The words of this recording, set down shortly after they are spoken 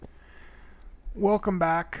Welcome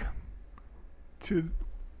back to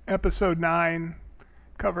episode 9,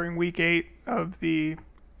 covering week 8 of the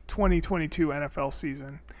 2022 NFL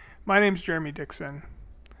season. My name's Jeremy Dixon,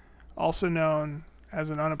 also known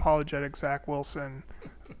as an unapologetic Zach Wilson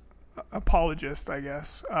apologist, I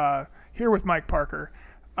guess. Here with Mike Parker.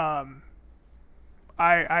 I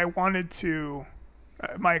wanted to,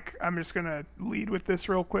 Mike, I'm just going to lead with this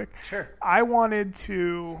real quick. Sure. I wanted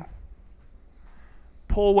to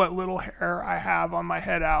pull what little hair I have on my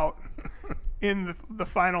head out in the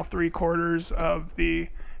final 3 quarters of the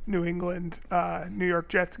New York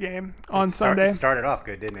Jets game on Sunday. It started off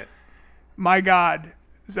good, didn't it? My God,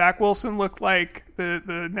 Zach Wilson looked like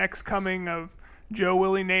the next coming of Joe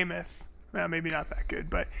Willie Namath. Well, maybe not that good,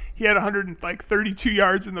 but he had 132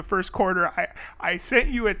 yards in the first quarter. I sent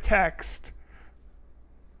you a text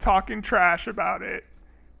talking trash about it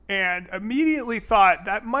and immediately thought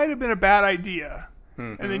that might have been a bad idea.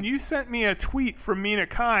 Mm-hmm. And then you sent me a tweet from Mina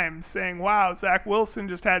Kimes saying, wow, Zach Wilson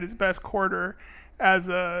just had his best quarter as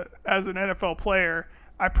an NFL player.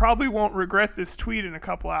 I probably won't regret this tweet in a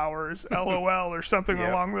couple hours, LOL, or something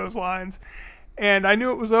along those lines. And I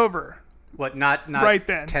knew it was over. What, not right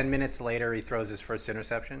then. 10 minutes later he throws his first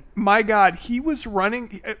interception? My God, he was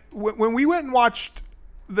running. When we went and watched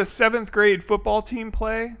the 7th grade football team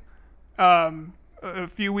play a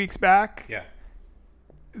few weeks back,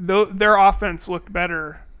 their offense looked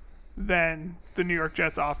better than the New York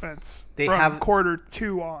Jets offense from quarter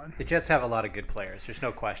 2 on. The Jets have a lot of good players. There's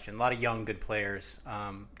no question. A lot of young, good players.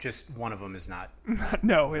 Just one of them is not.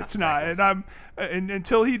 No, it's not. And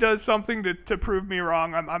until he does something to prove me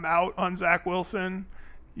wrong, I'm out on Zach Wilson.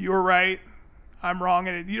 You're right. I'm wrong.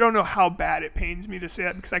 And you don't know how bad it pains me to say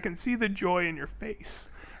that because I can see the joy in your face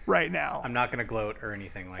right now. I'm not going to gloat or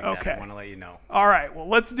anything like that. I want to let you know. All right. Well,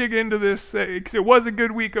 let's dig into this because it was a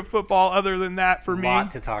good week of football other than that for me. A lot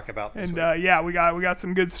to talk about this week. And, we got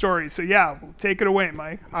some good stories. So, take it away,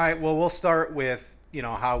 Mike. All right. Well, we'll start with,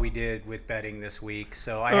 how we did with betting this week.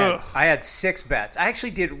 So I had 6 bets. I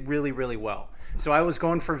actually did really, really well. So I was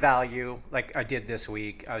going for value like I did this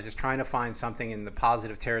week. I was just trying to find something in the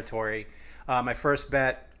positive territory. My first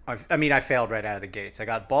bet, I failed right out of the gates. I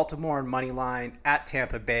got Baltimore money line at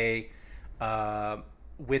Tampa Bay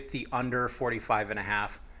with the under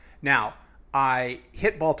 45.5. Now, I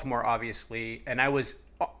hit Baltimore, obviously, and I was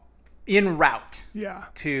en route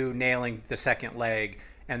to nailing the second leg,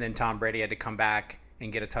 and then Tom Brady had to come back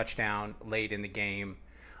and get a touchdown late in the game.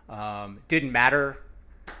 Didn't matter.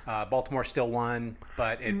 Baltimore still won,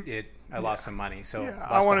 but I lost some money. So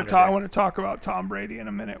I want to talk about Tom Brady in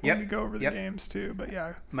a minute when we go over the games too. But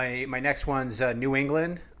my next one's New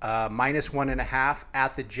England minus 1.5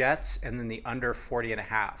 at the Jets, and then the under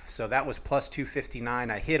 40.5. So that was plus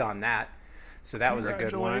 259. I hit on that. So that was a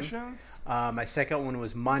good one. My second one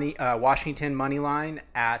was Washington money line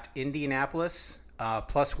at Indianapolis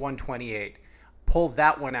plus 128. Pulled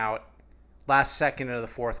that one out last second of the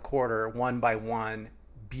fourth quarter, 1-1.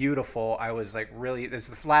 Beautiful. I was like, really, this is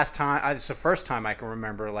the first time I can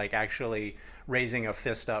remember actually raising a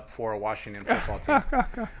fist up for a Washington football team.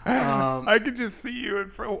 I could just see you in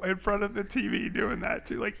front of the TV doing that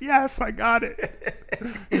too. Like, yes, I got it.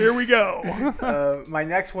 Here we go. My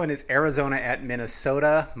next one is Arizona at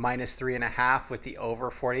Minnesota minus 3.5 with the over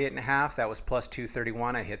 48.5. That was plus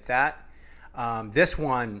 231. I hit that. This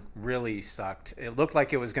one really sucked. It looked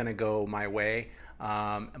like it was going to go my way.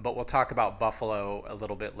 But we'll talk about Buffalo a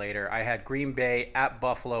little bit later. I had Green Bay at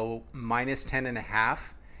Buffalo minus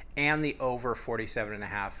 10.5 and the over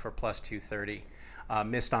 47.5 for plus 230.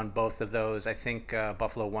 Missed on both of those. I think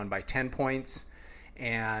Buffalo won by 10 points,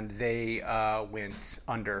 and they went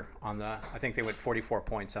under I think they went 44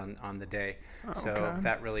 points on the day. So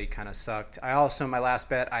that really kind of sucked. My last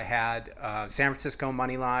bet, I had San Francisco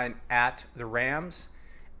money line at the Rams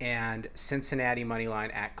and Cincinnati money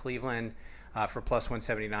line at Cleveland. For plus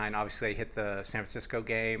 179. Obviously, I hit the San Francisco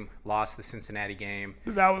game, lost the Cincinnati game.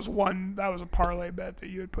 That was a parlay bet that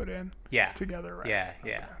you had put in together, right?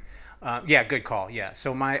 Yeah. Good call. Yeah.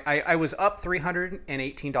 So I was up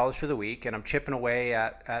 $318 for the week, and I'm chipping away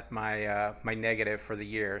at my negative for the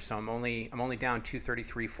year. So I'm only down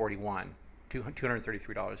 $233.41.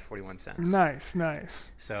 $233.41.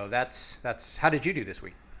 Nice. So that's how did you do this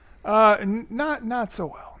week? Not so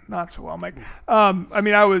well. Not so well, Mike.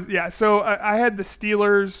 So I had the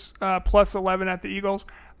Steelers plus 11 at the Eagles.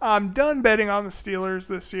 I'm done betting on the Steelers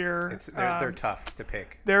this year. They're tough to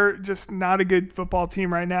pick. They're just not a good football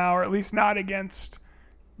team right now, or at least not against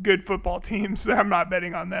good football teams. I'm not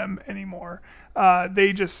betting on them anymore.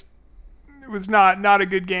 It was not a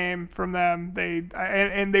good game from them.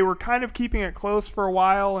 They were kind of keeping it close for a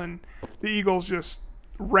while, and the Eagles just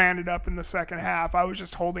ran it up in the second half. I was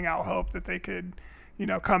just holding out hope that they could,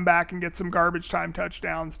 come back and get some garbage time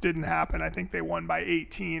touchdowns. Didn't happen. I think they won by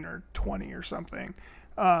 18 or 20 or something.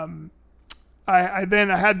 I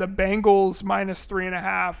had the Bengals minus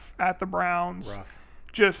 3.5 at the Browns. Rough.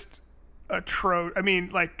 Just atrocious. I mean,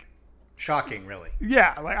 like, shocking, really.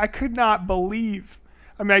 Yeah, like I could not believe.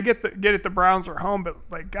 I mean, I get it. The Browns are home, but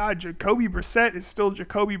like, God, Jacoby Brissett is still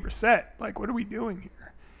Jacoby Brissett. Like, what are we doing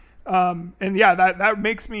here? And yeah, that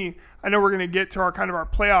makes me. I know we're going to get to our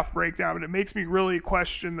playoff breakdown, but it makes me really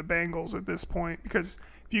question the Bengals at this point, because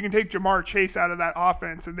if you can take Jamar Chase out of that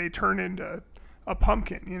offense and they turn into a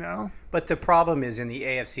pumpkin, But the problem is in the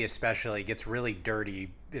AFC especially, it gets really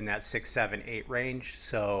dirty in that 6, 7, 8 range.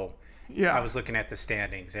 So yeah, I was looking at the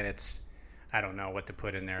standings and I don't know what to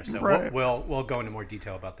put in there. So right. we'll go into more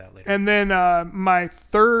detail about that later. And then my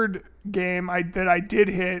third game that I did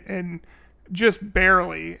hit, and just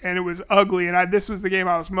barely, and it was ugly. And this was the game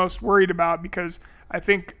I was most worried about, because I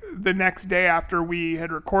think the next day after we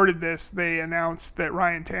had recorded this, they announced that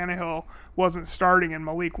Ryan Tannehill wasn't starting and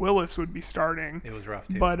Malik Willis would be starting. It was rough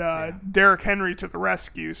too. But Derrick Henry to the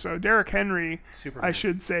rescue. So Derrick Henry, Superman. I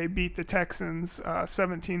should say, beat the Texans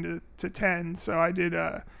 17-10. So I did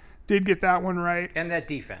get that one right. And that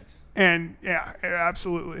defense. And yeah,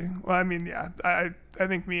 absolutely. Well, I mean, yeah, I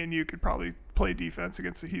think me and you could probably play defense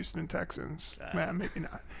against the Houston Texans. Man, maybe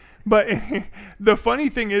not. But the funny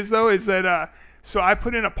thing is, though, is that so I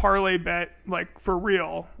put in a parlay bet, like for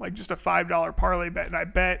real, like just a $5 parlay bet, and I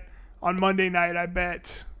bet on Monday night, I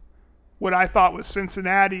bet what I thought was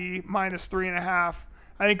Cincinnati minus 3.5.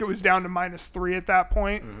 I think it was down to minus 3 at that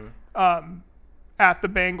point, at the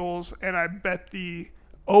Bengals, and I bet the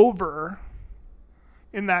over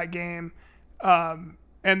in that game.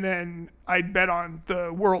 And then I bet on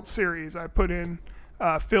the World Series. I put in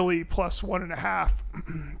Philly plus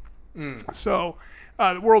 1.5. So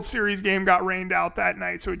the World Series game got rained out that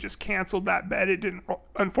night, so it just canceled that bet.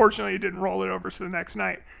 Unfortunately, it didn't roll it over to the next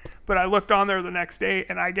night. But I looked on there the next day,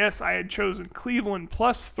 and I guess I had chosen Cleveland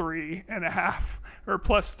plus 3.5 or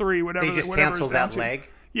plus 3, whatever. They just canceled that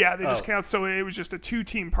leg? Yeah, they just canceled. So it was just a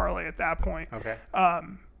 2-team parlay at that point. Okay.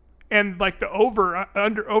 And like the over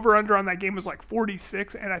under on that game was like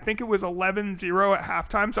 46, and I think it was 11-0 at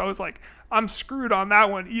halftime. So I was like, I'm screwed on that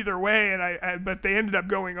one either way. And but they ended up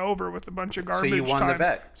going over with a bunch of garbage. So you won time. The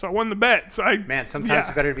bet. So I won the bet. So sometimes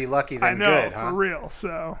it's better to be lucky than good. I know, huh? for real.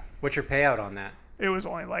 So what's your payout on that? It was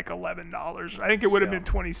only like $11. I think it would have been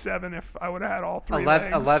 27 if I would have had all 3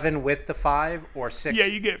 legs. 11 with the 5 or 6? Yeah,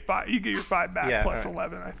 you get 5. You get your 5 back plus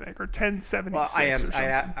 11, I think, or 10.76. Well, or something.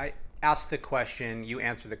 I asked the question. You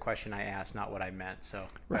answered the question I asked, not what I meant. So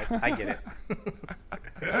I get it.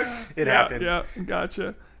 It happens. Yeah,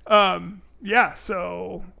 gotcha.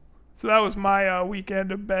 So that was my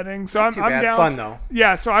weekend of betting. So Not too bad. down. Fun though.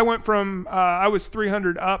 Yeah, so I went from I was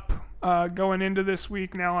 300 up going into this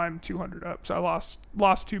week. Now I'm 200 up. So I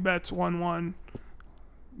lost 2 bets, won.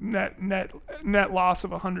 Net loss of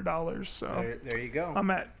 $100. So there you go. I'm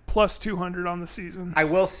at plus 200 on the season. I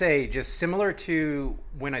will say, just similar to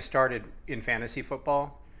when I started in fantasy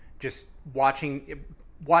football, just watching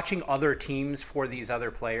other teams for these other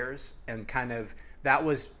players, and kind of that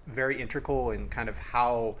was very integral in kind of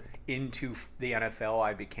how into the NFL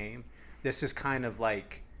I became. This is kind of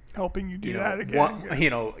like helping you do that again.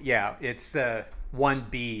 It's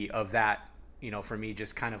 1B of that. For me,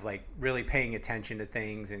 just kind of like really paying attention to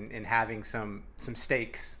things and having some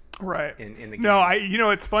stakes. Right. In the games.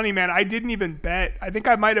 No, it's funny, man. I didn't even bet. I think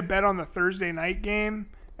I might have bet on the Thursday night game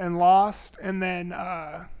and lost. And then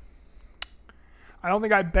I don't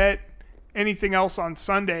think I bet anything else on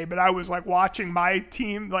Sunday, but I was like watching my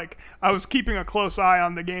team. Like I was keeping a close eye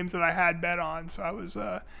on the games that I had bet on.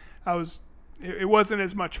 So it wasn't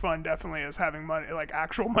as much fun, definitely, as having money, like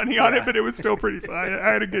actual money on it, but it was still pretty fun.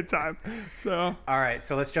 I had a good time. So. All right,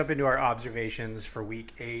 so let's jump into our observations for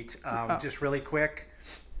Week 8. Just really quick,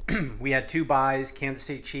 we had 2 buys: Kansas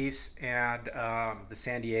City Chiefs and the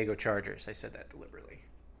San Diego Chargers. I said that deliberately.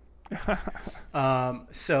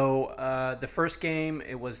 The first game,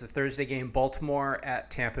 it was the Thursday game, Baltimore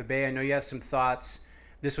at Tampa Bay. I know you have some thoughts.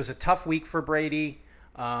 This was a tough week for Brady.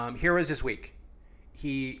 Here was his week.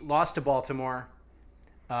 He lost to Baltimore.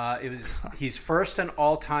 He's first on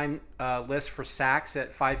all-time list for sacks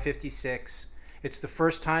at 556. It's the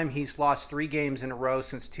first time he's lost 3 games in a row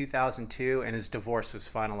since 2002, and his divorce was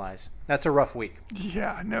finalized. That's a rough week.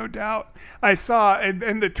 Yeah, no doubt. I saw,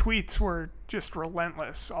 and the tweets were just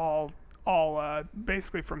relentless, all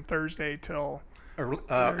basically from Thursday till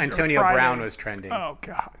Antonio Friday. Brown was trending. Oh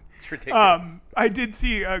God. It's ridiculous. I did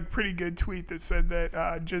see a pretty good tweet that said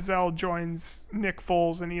that Giselle joins Nick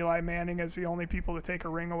Foles and Eli Manning as the only people to take a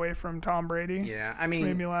ring away from Tom Brady. Yeah, I which mean,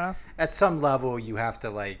 made me laugh. At some level, you have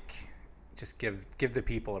to like just give the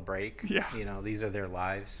people a break. Yeah. You know, these are their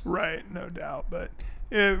lives. Right, no doubt. But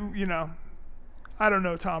you know, I don't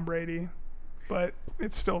know Tom Brady, but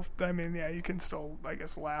it's still. I mean, yeah, you can still, I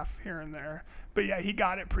guess, laugh here and there. But yeah, he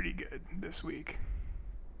got it pretty good this week.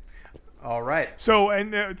 All right. So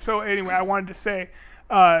anyway, I wanted to say,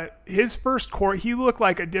 his first quarter, he looked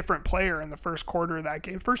like a different player in the first quarter of that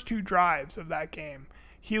game. First 2 drives of that game,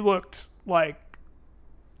 he looked like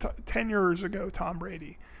 10 years ago Tom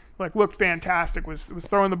Brady. Like, looked fantastic. Was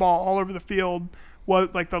throwing the ball all over the field.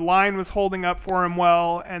 Like the line was holding up for him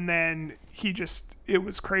well, and then it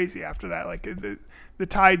was crazy after that. Like the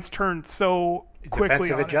tides turned so quickly.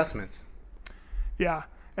 Defensive on adjustments. Yeah.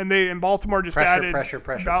 And Baltimore just added pressure.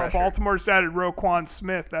 Baltimore just added Roquan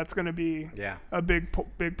Smith. That's going to be a big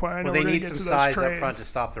play. I know Well, they we're need gonna some get to those size up trades. front to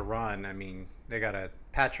stop the run. I mean, they got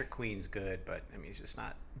Patrick Queen's good, but I mean, he's just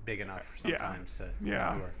not big enough sometimes to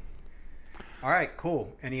endure. All right,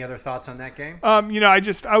 cool. Any other thoughts on that game?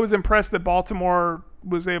 I was impressed that Baltimore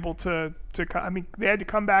was able to. I mean, they had to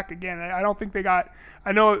come back again. I don't think they got.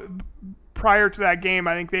 I know prior to that game,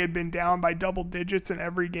 I think they had been down by double digits in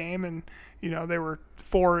every game, and they were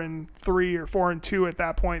 4-3 or 4-2 at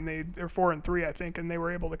that point, and they're 4-3, I think, and they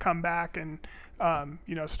were able to come back and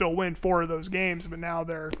still win 4 of those games. But now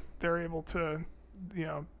they're able to,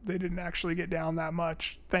 they didn't actually get down that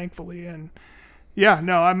much, thankfully, and. Yeah,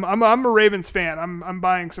 no, I'm a Ravens fan. I'm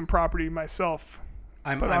buying some property myself,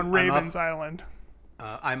 on Ravens Island.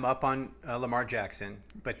 I'm up on Lamar Jackson,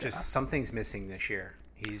 but just something's missing this year.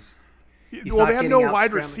 He's well, they have no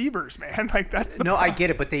wide receivers, man. Like that's the problem. I get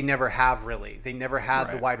it, but they never have really. They never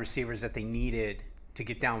had the wide receivers that they needed to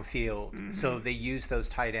get downfield. Mm-hmm. So they used those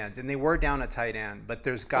tight ends, and they were down a tight end, but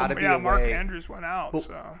there's got to be a way. Mark Andrews went out.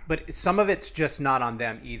 But some of it's just not on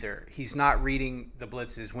them either. He's not reading the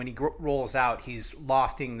blitzes. When he rolls out, he's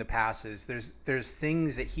lofting the passes. There's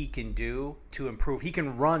things that he can do to improve. He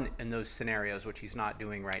can run in those scenarios, which he's not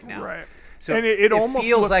doing right now. Right. So and it almost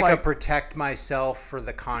feels like a protect myself for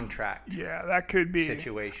the contract. Yeah, that could be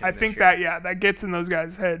situation. I think that gets in those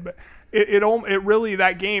guys' head, but. It really,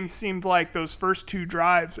 that game seemed like those first 2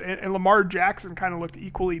 drives, and Lamar Jackson kind of looked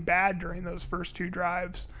equally bad during those first 2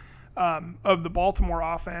 drives of the Baltimore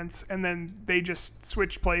offense, and then they just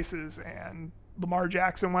switched places, and Lamar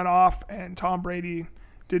Jackson went off, and Tom Brady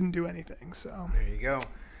didn't do anything. So there you go.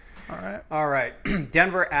 All right.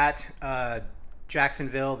 Denver at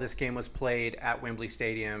Jacksonville. This game was played at Wembley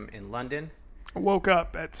Stadium in London. I woke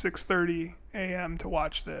up at 6:30 a.m. to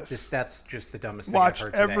watch this. That's just the dumbest thing I've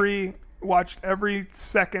heard today. Watched every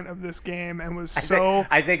second of this game and was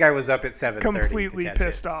I think I was up at 7:30. Completely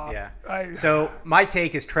pissed off. Yeah. So my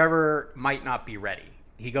take is Trevor might not be ready.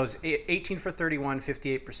 He goes 18 for 31,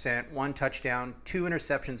 58%, 1 touchdown, 2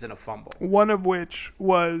 interceptions, and a fumble. One of which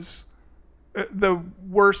was the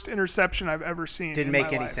worst interception I've ever seen. Didn't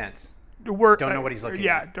make any life. Sense. Don't know what he's looking at.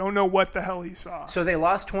 Yeah, don't know what the hell he saw. So they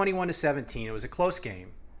lost 21-17. It was a close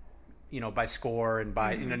game, by score and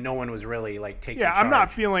by no one was really like taking charge. I'm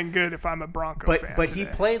not feeling good if I'm a Bronco fan. But he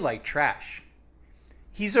played like trash.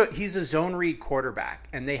 He's a zone read quarterback,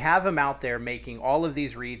 and they have him out there making all of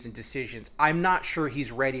these reads and decisions. I'm not sure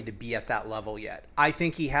he's ready to be at that level yet. I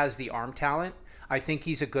think he has the arm talent. I think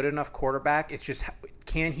he's a good enough quarterback. It's just,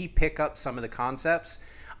 can he pick up some of the concepts?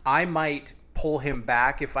 I might pull him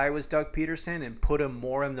back if I was Doug Peterson and put him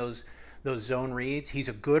more in those zone reads. He's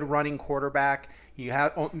a good running quarterback. You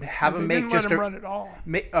have him make just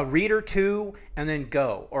a read or 2 and then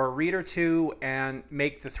go, or a read or 2 and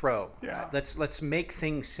make the throw. Yeah. Let's make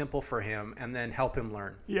things simple for him and then help him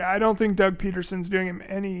learn. Yeah, I don't think Doug Peterson's doing him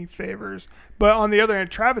any favors. But on the other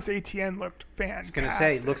hand, Travis Etienne looked fantastic. I was going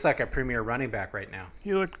to say, he looks like a premier running back right now.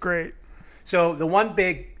 He looked great. So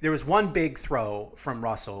there was one big throw from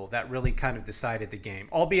Russell that really kind of decided the game,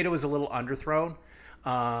 albeit it was a little underthrown.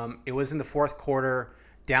 It was in the fourth quarter,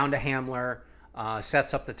 down to Hamler,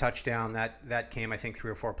 sets up the touchdown. That came, I think, 3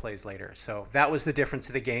 or 4 plays later. So that was the difference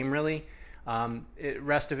of the game, really.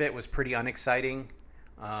 Rest of it was pretty unexciting.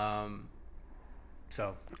 So I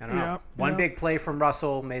don't know. One big play from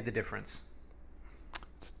Russell made the difference.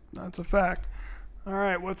 That's a fact. All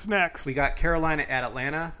right, what's next? We got Carolina at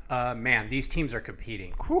Atlanta. Man, these teams are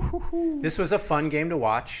competing. This was a fun game to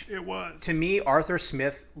watch. It was. To me, Arthur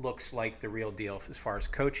Smith looks like the real deal as far as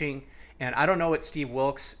coaching. And I don't know what Steve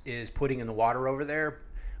Wilkes is putting in the water over there,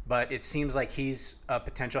 but it seems like he's a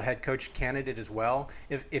potential head coach candidate as well.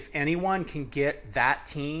 If anyone can get that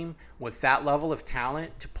team with that level of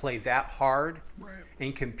talent to play that hard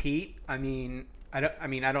and compete, I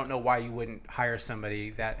don't know why you wouldn't hire somebody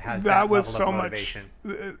that has that was level so of motivation.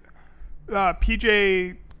 Much.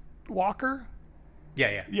 PJ Walker.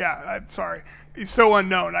 Yeah. I'm sorry. He's so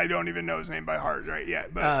unknown. I don't even know his name by heart right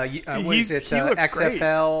yet. But he looked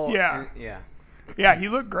XFL? Great. Yeah, he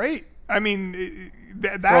looked great. I mean,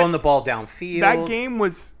 throwing the ball downfield. That game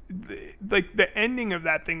was like the ending of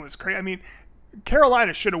that thing was crazy. I mean,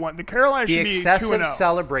 Carolina should have won. The excessive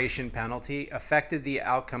celebration penalty affected the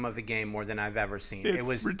outcome of the game more than I've ever seen. It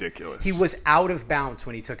was ridiculous. He was out of bounds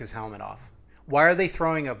when he took his helmet off. Why are they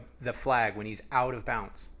throwing the flag when he's out of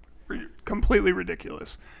bounds? Completely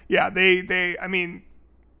ridiculous. Yeah, they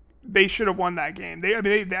should have won that game.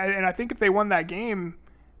 And I think if they won that game,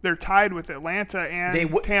 they're tied with Atlanta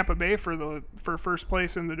and Tampa Bay for first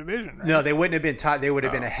place in the division. Right? No, they wouldn't have been tied. They would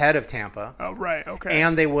have been ahead of Tampa. Oh, right. Okay.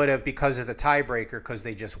 And they would have, because of the tiebreaker, because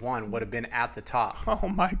they just won, would have been at the top. Oh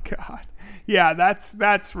my God. Yeah,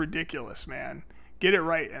 that's ridiculous, man. Get it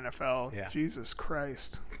right, NFL. Yeah. Jesus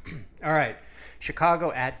Christ. All right,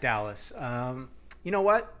 Chicago at Dallas. You know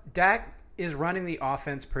what? Dak is running the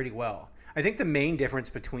offense pretty well. I think the main difference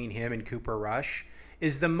between him and Cooper Rush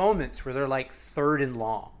is the moments where they're like 3rd and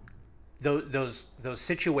long. Those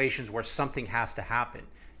situations where something has to happen.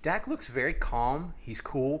 Dak looks very calm. He's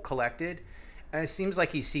cool, collected, and it seems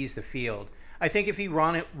like he sees the field. I think if you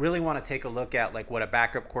really want to take a look at like what a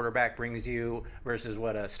backup quarterback brings you versus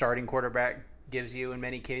what a starting quarterback gives you in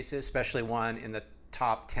many cases, especially one in the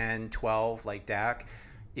top 10, 12 like Dak,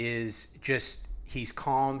 is just he's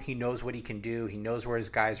calm. He knows what he can do. He knows where his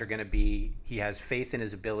guys are going to be. He has faith in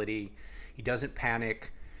his ability. He doesn't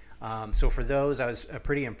panic. So for those, I was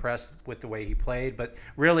pretty impressed with the way he played. But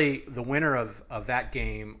really, the winner of that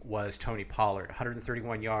game was Tony Pollard,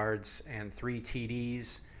 131 yards and 3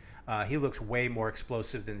 TDs. He looks way more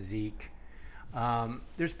explosive than Zeke.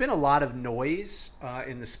 There's been a lot of noise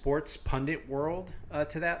in the sports pundit world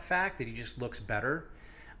to that fact that he just looks better.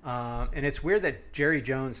 And it's weird that Jerry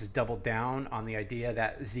Jones has doubled down on the idea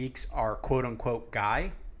that Zeke's our quote-unquote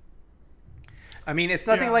guy. I mean, it's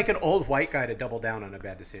nothing like an old white guy to double down on a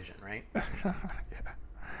bad decision, right? Yeah.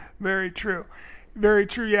 Very true. Very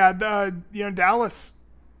true. Yeah, Dallas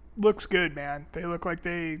looks good, man. They look like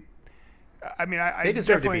they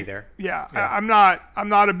deserve to be there. Yeah. I'm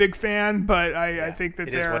not a big fan, but I think that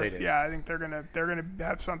they're what it is. Yeah, I think they're gonna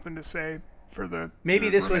have something to say for the maybe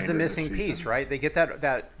this was the missing piece, right? They get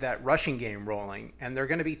that rushing game rolling, and they're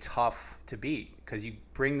going to be tough to beat because you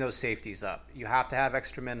bring those safeties up. You have to have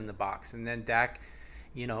extra men in the box, and then Dak,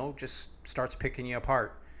 just starts picking you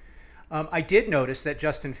apart. I did notice that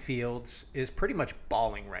Justin Fields is pretty much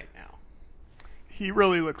balling right now. He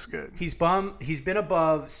really looks good. He's been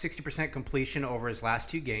above 60% completion over his last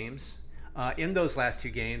 2 games. In those last 2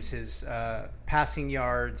 games, his passing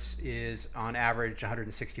yards is on average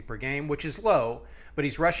 160 per game, which is low, but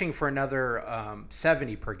he's rushing for another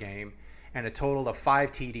 70 per game and a total of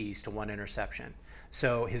 5 TDs to 1 interception.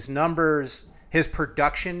 So his numbers, his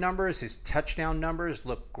production numbers, his touchdown numbers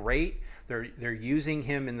look great. They're using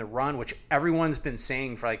him in the run, which everyone's been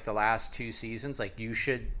saying for like the last 2 seasons, like you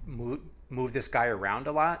should move this guy around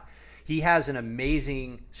a lot. He has an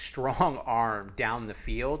amazing, strong arm down the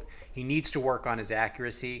field. He needs to work on his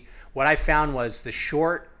accuracy. What I found was the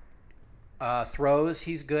short throws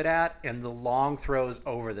he's good at, and the long throws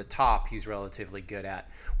over the top he's relatively good at.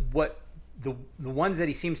 What the ones that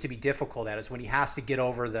he seems to be difficult at is when he has to get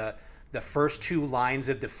over the first 2 lines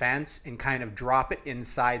of defense and kind of drop it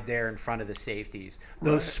inside there in front of the safeties.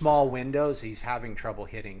 Those small windows he's having trouble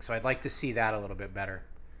hitting. So I'd like to see that a little bit better.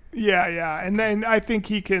 Yeah. And then I think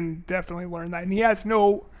he can definitely learn that. And he has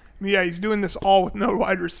he's doing this all with no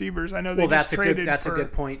wide receivers. I know they that's a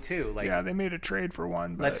good point too. Like, they made a trade for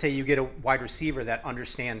one. But. Let's say you get a wide receiver that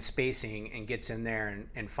understands spacing and gets in there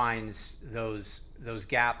and finds those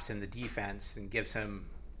gaps in the defense and gives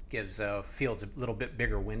Fields a little bit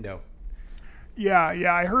bigger window.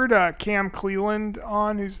 Yeah. I heard Cam Cleveland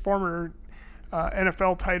on, who's former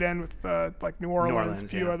NFL tight end with like New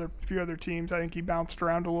Orleans, a few other teams. I think he bounced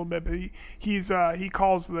around a little bit, but he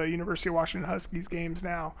calls the University of Washington Huskies games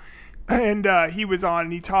now. And he was on,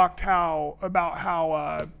 and he talked about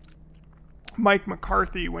how Mike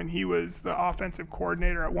McCarthy, when he was the offensive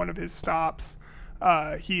coordinator at one of his stops,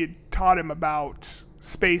 he had taught him about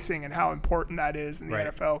spacing and how important that is in the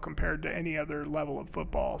NFL compared to any other level of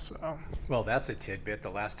football. So, well, that's a tidbit. The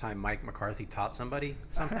last time Mike McCarthy taught somebody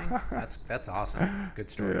something, that's awesome. Good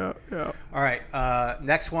story. Yeah. All right,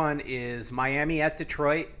 next one is Miami at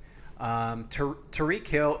Detroit. Tyreek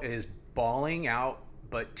Hill is balling out,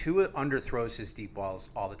 but Tua underthrows his deep balls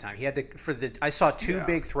all the time. He had to I saw two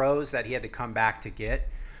big throws that he had to come back to get.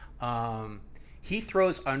 He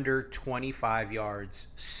throws under 25 yards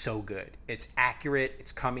so good. It's accurate.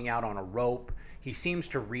 It's coming out on a rope. He seems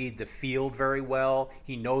to read the field very well.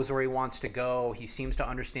 He knows where he wants to go. He seems to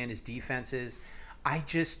understand his defenses.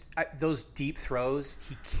 Those deep throws,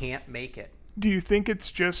 he can't make it. Do you think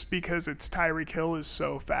it's just because it's Tyreek Hill is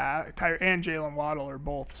so fast, and Jalen Waddle are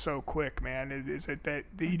both so quick, man? Is it that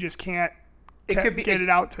he just can't get it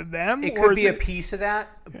out to them? It could be a piece of that,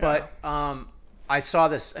 but I saw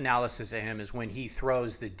this analysis of him is when he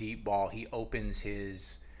throws the deep ball, he opens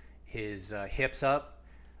his hips up.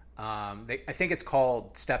 I think it's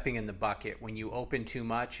called stepping in the bucket. When you open too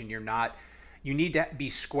much and you need to be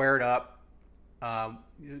squared up.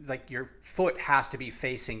 Like your front foot has to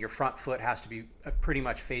be pretty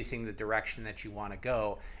much facing the direction that you want to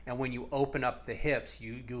go. And when you open up the hips,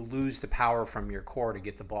 you lose the power from your core to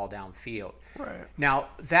get the ball downfield. Right. Now,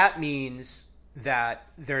 that means that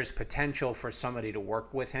there's potential for somebody to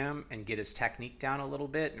work with him and get his technique down a little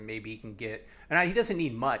bit, and maybe he can get – and he doesn't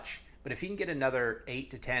need much, but if he can get another 8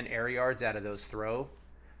 to 10 air yards out of those throw,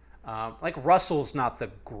 like Russell's not the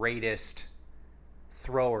greatest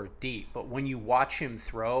thrower deep, but when you watch him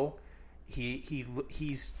throw,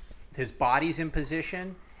 his body's in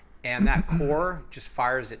position, and that core just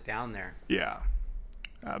fires it down there. Yeah.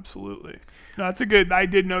 Absolutely. No, that's a good. I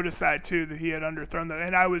did notice that too, that he had underthrown that,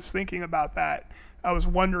 and I was thinking about that. I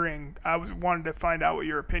wanted to find out what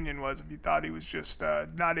your opinion was, if you thought he was just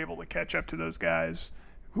not able to catch up to those guys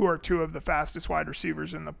who are two of the fastest wide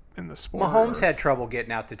receivers in the sport. Mahomes had trouble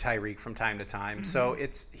getting out to Tyreek from time to time, so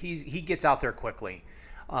he gets out there quickly.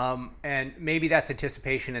 And maybe that's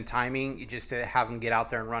anticipation and timing, just to have him get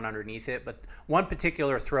out there and run underneath it. But one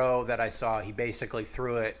particular throw that I saw, he basically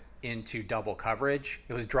threw it into double coverage.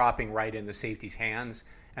 It was dropping right in the safety's hands,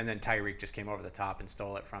 and then Tyreek just came over the top and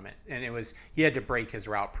stole it from it. And he had to break his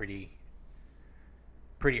route pretty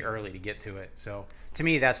early to get to it. So to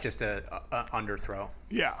me, that's just a underthrow.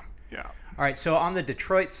 Yeah. All right, so on the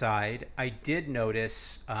Detroit side, I did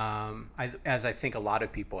notice, as I think a lot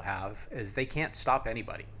of people have, is they can't stop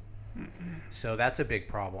anybody. So that's a big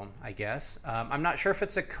problem, I guess. I'm not sure if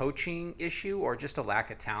it's a coaching issue or just a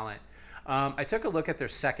lack of talent. I took a look at their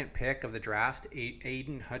second pick of the draft,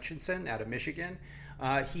 Aiden Hutchinson out of Michigan.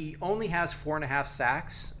 He only has 4.5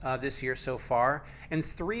 sacks this year so far, and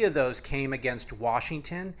 3 of those came against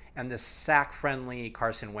Washington and the sack-friendly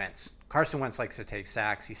Carson Wentz. Carson Wentz likes to take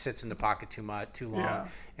sacks. He sits in the pocket too long,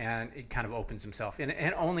 and it kind of opens himself. And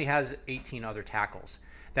it only has 18 other tackles.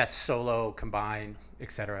 That's solo, combined,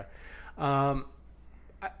 etc. I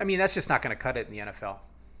mean, that's just not going to cut it in the NFL.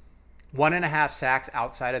 1.5 sacks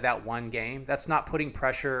outside of that one game. That's not putting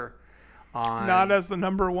pressure on. Not as the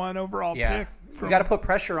number 1 overall pick. You got to put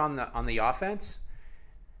pressure on the offense,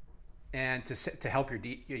 and to help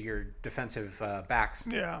your defensive backs.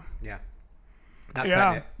 Yeah. Not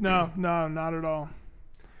cutting it. No, not at all.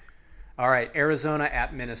 All right, Arizona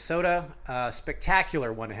at Minnesota.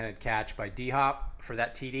 Spectacular one-handed catch by D-Hop for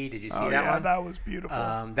that TD. Did you see that one? That was beautiful.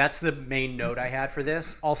 That's the main note I had for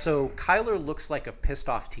this. Also, Kyler looks like a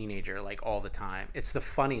pissed-off teenager, like, all the time. It's the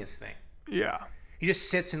funniest thing. Yeah. He just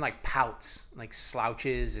sits and, like, pouts, like,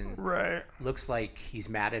 slouches, and looks like he's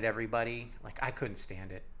mad at everybody. Like, I couldn't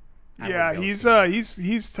stand it.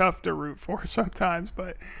 He's tough to root for sometimes,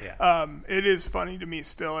 but it is funny to me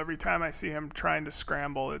still. Every time I see him trying to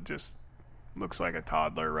scramble, it just looks like a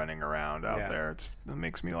toddler running around out there. It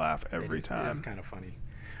makes me laugh every time. It's kind of funny.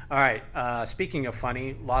 All right, speaking of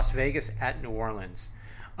funny, Las Vegas at New Orleans.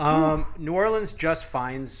 New Orleans just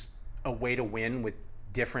finds a way to win with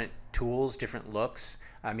different tools, different looks.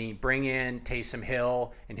 I mean, bring in Taysom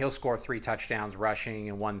Hill, and he'll score 3 touchdowns rushing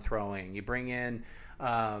and 1 throwing. You bring in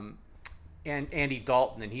and Andy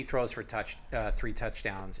Dalton, and he throws for 3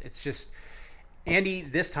 touchdowns. It's just Andy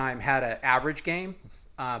this time had an average game,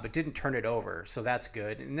 but didn't turn it over, so that's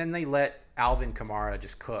good. And then they let Alvin Kamara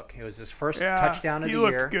just cook. It was his first touchdown of the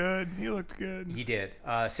year. He looked good. He did.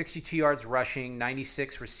 62 yards rushing,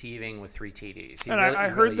 96 receiving with 3 TDs. I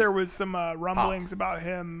heard there was some rumblings about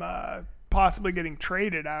him possibly getting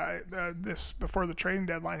traded before the trading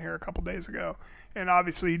deadline here a couple days ago, and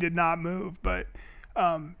obviously he did not move, but.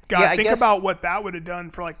 Think about what that would have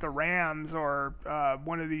done for like the Rams or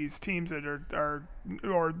one of these teams that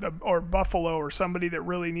or Buffalo or somebody that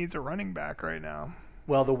really needs a running back right now.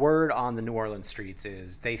 Well, the word on the New Orleans streets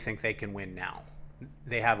is they think they can win now.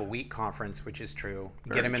 they have a weak conference, which is true.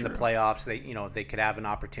 Very Get them in true. the playoffs. They could have an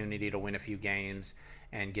opportunity to win a few games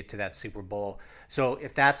and get to that Super Bowl. So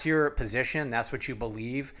if that's your position, that's what you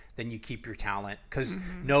believe, then you keep your talent because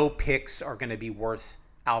no picks are going to be worth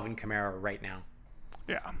Alvin Kamara right now.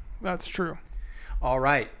 Yeah, that's true. All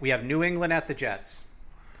right, we have New England at the Jets.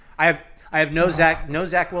 I have no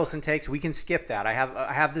Zach Wilson takes. We can skip that.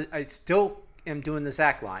 I still am doing the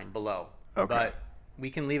Zach line below. Okay. But we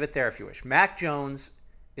can leave it there if you wish. Mac Jones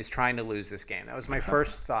is trying to lose this game. That was my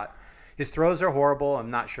first thought. His throws are horrible.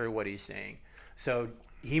 I'm not sure what he's saying. So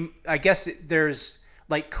I guess there's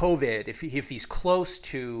like COVID. If he's close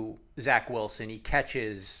to Zach Wilson, he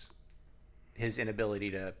catches his inability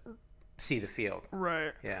to see the field.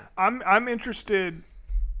 Right. Yeah. I'm interested.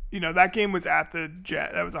 That game was at the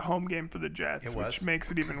Jets. That was a home game for the Jets, which makes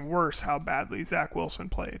it even worse how badly Zach Wilson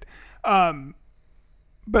played.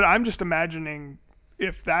 But I'm just imagining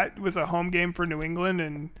if that was a home game for New England,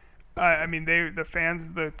 and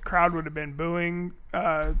the crowd would have been booing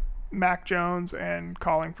Mac Jones and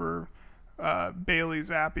calling for Bailey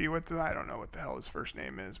Zappi. I don't know what the hell his first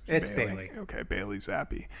name is. It's Bailey. Okay, Bailey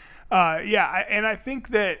Zappi. I think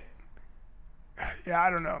that. Yeah, I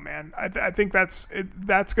don't know, man. I think that's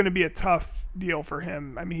going to be a tough deal for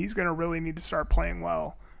him. I mean, he's going to really need to start playing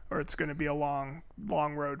well, or it's going to be a long,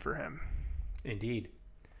 long road for him. Indeed.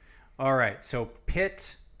 All right, so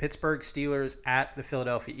Pittsburgh Steelers at the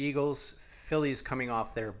Philadelphia Eagles. Philly's coming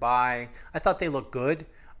off their bye. I thought they looked good.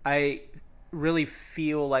 I really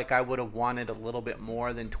feel like I would have wanted a little bit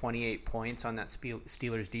more than 28 points on that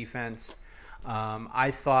Steelers defense. I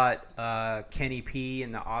thought Kenny P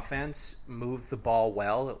in the offense moved the ball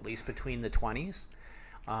well, at least between the 20s.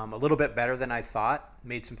 A little bit better than I thought.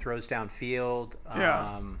 Made some throws downfield.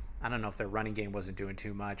 Yeah. I don't know if their running game wasn't doing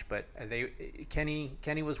too much, but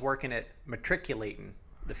Kenny was working at matriculating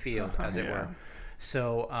the field, as it were.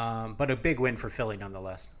 So, but a big win for Philly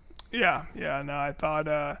nonetheless. Yeah. No, I thought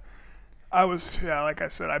I was like I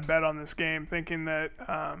said, I bet on this game thinking that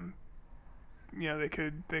they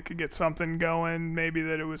could get something going. Maybe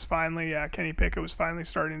that it was finally Kenny Pickett was finally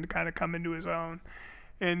starting to kind of come into his own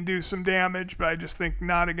and do some damage, but I just think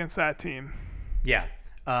not against that team. Yeah.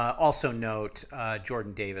 Also note,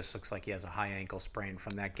 Jordan Davis looks like he has a high ankle sprain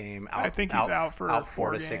from that game. I think he's out for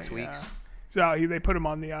 4 to 6 weeks. So they put him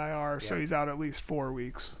on the IR, so he's out at least 4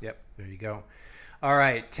 weeks. Yep, there you go. All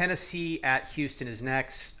right, Tennessee at Houston is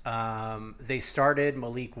next. They started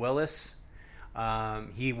Malik Willis.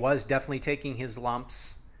 He was definitely taking his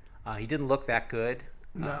lumps. He didn't look that good.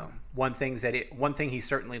 No. One thing he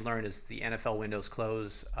certainly learned is the NFL windows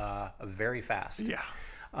close very fast.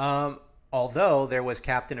 Yeah. Although there was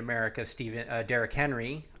Captain America Derrick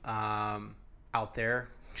Henry out there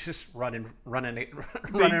just running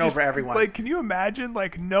over everyone. Like, can you imagine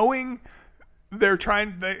knowing they're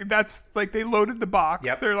that's like they loaded the box.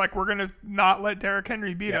 Yep. They're like, we're gonna not let Derrick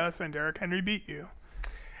Henry beat us, and Derrick Henry beat you.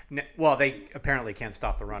 Well, they apparently can't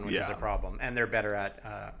stop the run, which is a problem, and they're better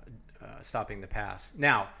at stopping the pass.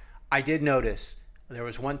 Now, I did notice there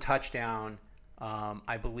was one touchdown.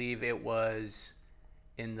 I believe it was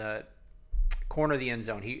in the corner of the end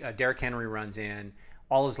zone. Derrick Henry runs in.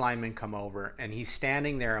 All his linemen come over, and he's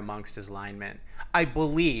standing there amongst his linemen. I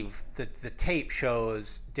believe that the tape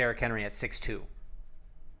shows Derrick Henry at 6'2",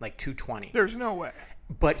 like 220. There's no way.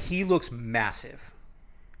 But he looks massive.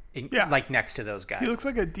 Like next to those guys. He looks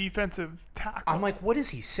like a defensive tackle. I'm like, what is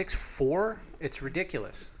he, 6'4"? It's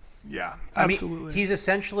ridiculous. Yeah, absolutely. I mean, he's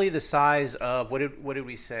essentially the size of, what did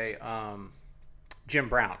we say? Jim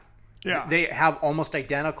Brown. Yeah. They have almost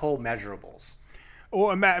identical measurables.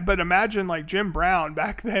 Well, but imagine Jim Brown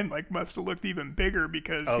back then must have looked even bigger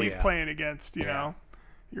because he's playing against, you know,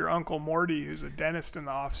 your Uncle Morty, who's a dentist in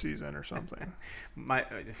the off season or something.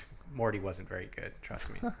 Morty wasn't very good, trust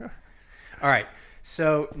me. All right,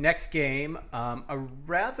 so next game, a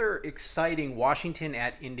rather exciting Washington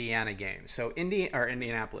at Indiana game. So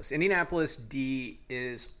Indianapolis. Indianapolis D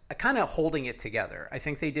is kind of holding it together. I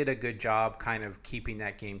think they did a good job kind of keeping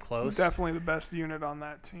that game close. Definitely the best unit on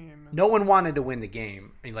that team. No one wanted to win the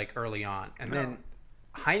game early on. And then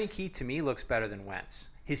Heineke, to me, looks better than Wentz.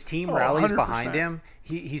 His team rallies 100%. behind him.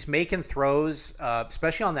 He's making throws,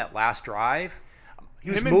 especially on that last drive. He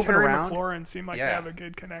was Him moving and Terry around. McLaurin seem like they have a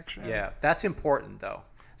good connection. Yeah, that's important, though.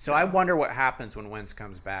 So I wonder what happens when Wentz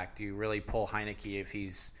comes back. Do you really pull Heineke if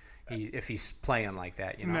he's playing like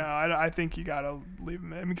that? You know? No, I think you got to leave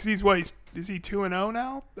him. I mean, because is he 2-0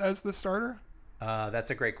 now as the starter? That's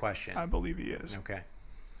a great question. I believe he is. Okay.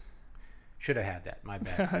 Should have had that. My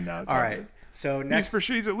bad. No, it's all all right. good. So next,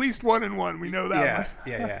 he's at least 1-1. We know that much.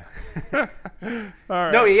 Yeah. All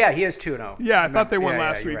right. No, yeah, he is 2-0. Yeah, I thought they won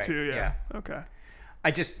last you're week right. too. Yeah. Okay.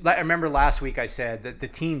 I remember last week I said that the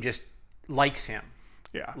team just likes him.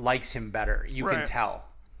 Yeah. Likes him better. You can Right. tell.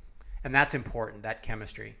 And that's important, that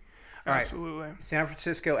chemistry. All right. Absolutely. San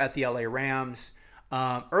Francisco at the LA Rams.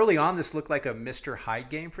 Early on, this looked like a Mr. Hyde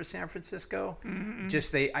game for San Francisco.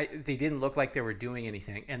 Just they didn't look like they were doing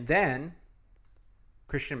anything. And then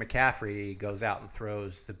Christian McCaffrey goes out and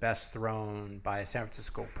throws the best thrown by a San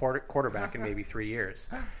Francisco quarterback in maybe 3 years.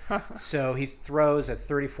 So he throws a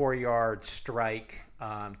 34-yard strike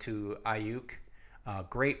to Ayuk.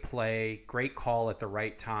 Great play, great call at the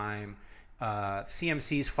right time.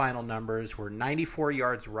 CMC's final numbers were 94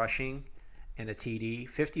 yards rushing and a TD,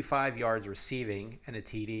 55 yards receiving and a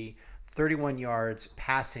TD, 31 yards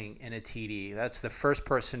passing and a TD. That's the first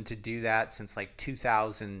person to do that since like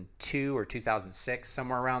 2002 or 2006,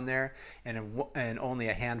 somewhere around there, and only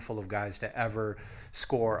a handful of guys to ever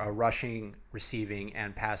score a rushing, receiving,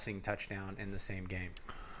 and passing touchdown in the same game.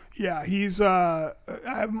 Yeah, he's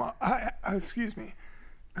excuse me.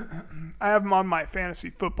 I have him on my fantasy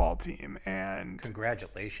football team, and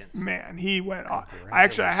Congratulations. man, he went off. I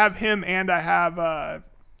have him, and I have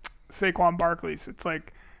Saquon Barkley. So it's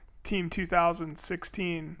like team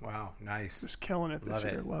 2016. Wow, nice. Just killing it this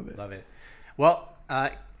year. Love it. Love it. Well,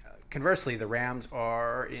 conversely, the Rams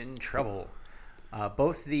are in trouble.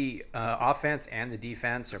 Both the offense and the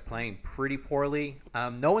defense are playing pretty poorly.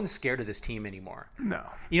 No one's scared of this team anymore. No.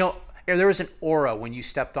 You know, there was an aura when you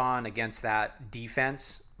stepped on against that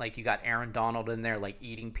defense. Like you got Aaron Donald in there, like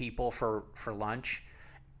eating people for lunch.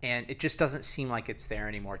 And it just doesn't seem like it's there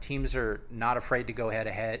anymore. Teams are not afraid to go head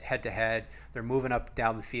to head. They're moving up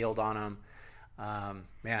down the field on them.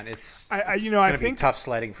 Man, it's going to be tough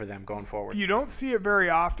sledding for them going forward. You don't see it very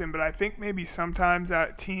often, but I think maybe sometimes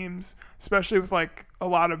at teams, especially with like a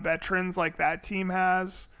lot of veterans like that team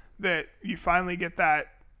has, that you finally get that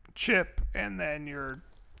chip and then you're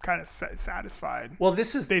kind of satisfied. Well,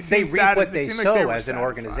 this is they reap what they sow as an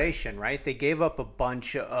organization, right? They gave up a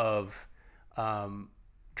bunch of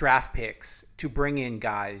draft picks to bring in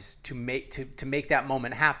guys to make that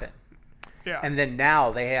moment happen. Yeah. And then now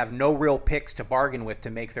they have no real picks to bargain with to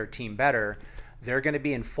make their team better. They're going to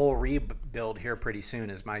be in full rebuild here pretty soon,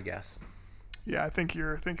 is my guess. Yeah, I think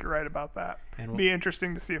you're right about that. It'll be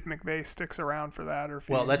interesting to see if McVay sticks around for that, or if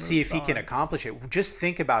let's see if he can accomplish it. Just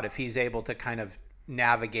think about if he's able to kind of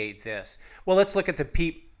navigate this. Well, let's look at the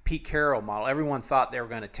Pete Carroll model. Everyone thought they were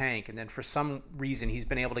going to tank, and then for some reason he's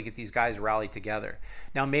been able to get these guys rallied together.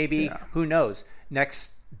 Now maybe, who knows,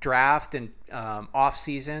 next draft and off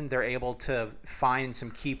season they're able to find some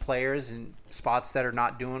key players in spots that are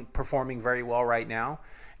not performing very well right now.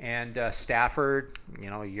 And Stafford,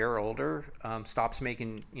 a year older, stops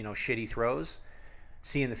making shitty throws,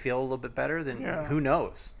 seeing the field a little bit better. Then who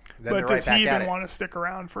knows? Then but does he even want to stick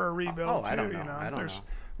around for a rebuild? I don't know. I don't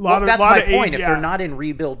know. That's my point. If they're not in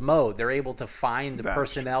rebuild mode, they're able to find the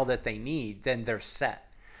personnel that they need. Then they're set.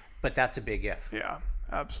 But that's a big if. Yeah,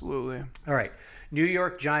 absolutely. All right, New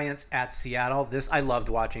York Giants at Seattle. I loved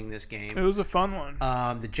watching this game. It was a fun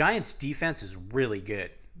one. The Giants' defense is really good.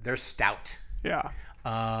 They're stout. Yeah.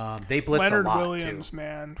 They blitz Leonard a lot Williams, too.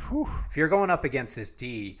 Man. Whew. If you're going up against this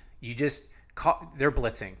D, they're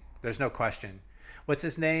blitzing. There's no question. What's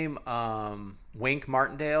his name? Wink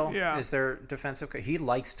Martindale is their defensive coach. He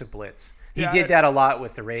likes to blitz. He did that a lot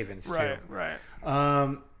with the Ravens too. Right.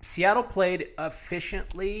 Seattle played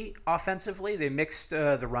efficiently offensively. They mixed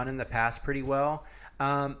the run and the pass pretty well.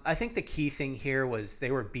 I think the key thing here was they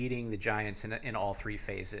were beating the Giants in all three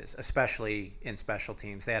phases, especially in special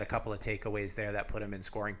teams. They had a couple of takeaways there that put them in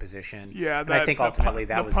scoring position. Yeah, and I think ultimately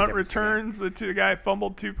that was the punt returns. The guy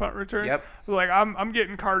fumbled 2 punt returns. Yep. Like I'm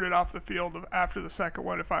getting carted off the field after the second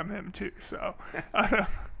one if I'm him too. So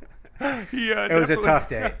it was a tough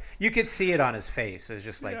day. You could see it on his face. It was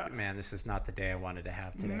just like, man, this is not the day I wanted to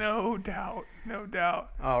have today. No doubt.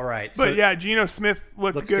 All right. But Geno Smith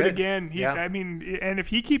looked good again. I mean, and if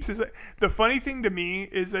he keeps this, the funny thing to me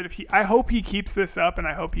is that I hope he keeps this up, and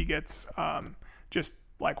I hope he gets just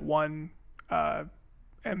like one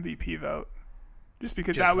MVP vote. Just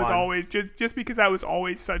because that was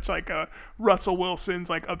always such like a Russell Wilson's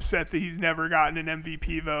like upset that he's never gotten an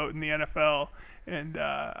MVP vote in the NFL. And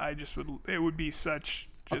it would be such.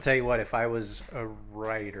 I'll tell you what, if I was a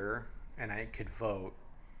writer and I could vote,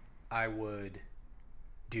 I would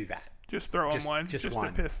do that. Just throw him one, just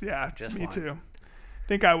one. to piss. Yeah, just me one. too.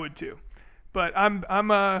 Think I would too, but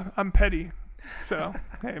I'm petty. So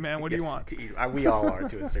hey man, what do you want? We all are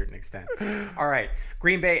to a certain extent. All right,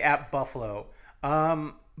 Green Bay at Buffalo.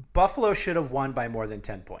 Buffalo should have won by more than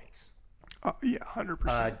 10 points.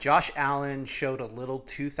 100%. Josh Allen showed a little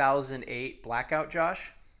 2008 blackout,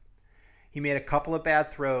 Josh. He made a couple of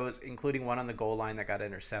bad throws, including one on the goal line that got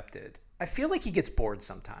intercepted. I feel like he gets bored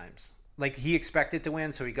sometimes. Like he expected to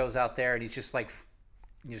win, so he goes out there and he's just like,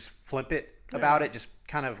 you just flip it about it, just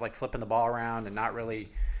kind of like flipping the ball around and not really.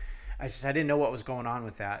 I didn't know what was going on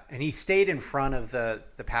with that. And he stayed in front of the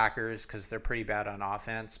Packers because they're pretty bad on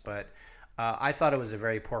offense. But I thought it was a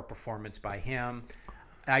very poor performance by him.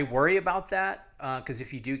 I worry about that because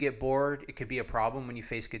if you do get bored, it could be a problem when you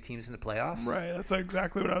face good teams in the playoffs. Right. That's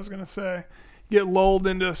exactly what I was going to say. Get lulled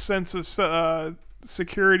into a sense of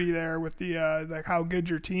security there with the like how good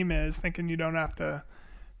your team is, thinking you don't have to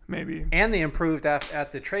maybe. And they improved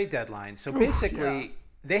at the trade deadline. So basically,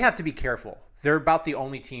 they have to be careful. They're about the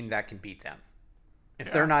only team that can beat them.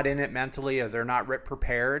 If they're not in it mentally or they're not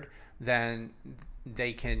prepared, then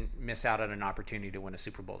they can miss out on an opportunity to win a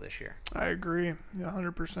Super Bowl this year. I agree.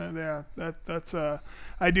 100%. Yeah, that's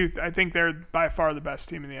I think they're by far the best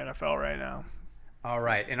team in the NFL right now. All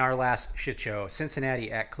right, in our last shit show,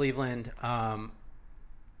 Cincinnati at Cleveland.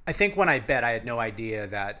 I think when I bet, I had no idea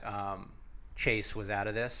that Chase was out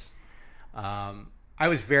of this. I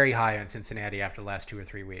was very high on Cincinnati after the last 2 or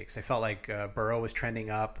 3 weeks. I felt like Burrow was trending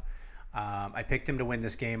up. I picked him to win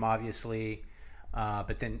this game, obviously.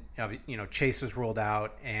 But then, Chase was ruled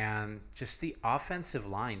out, and just the offensive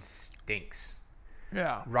line stinks.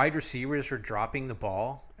 Yeah. Wide receivers are dropping the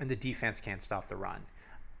ball, and the defense can't stop the run.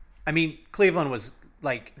 I mean, Cleveland was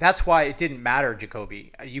like, that's why it didn't matter,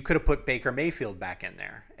 Jacoby. You could have put Baker Mayfield back in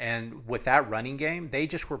there. And with that running game, they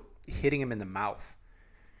just were hitting him in the mouth.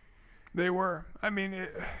 They were. I mean,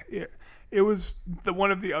 it was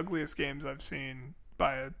one of the ugliest games I've seen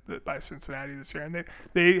by Cincinnati this year, and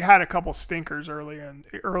they had a couple stinkers early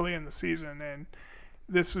in the season, and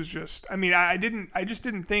this was just. I mean, I just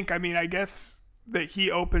didn't think. I mean, I guess that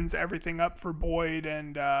he opens everything up for Boyd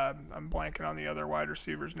and I'm blanking on the other wide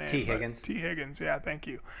receiver's name. T. Higgins. T. Higgins. Yeah, thank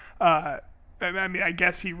you. I mean, I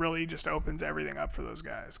guess he really just opens everything up for those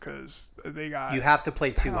guys because they got. You have to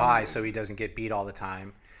play too high so he doesn't get beat all the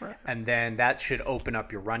time. Right. And then that should open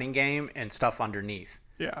up your running game and stuff underneath.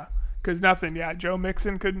 Yeah, because nothing. Yeah, Joe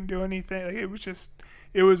Mixon couldn't do anything. Like,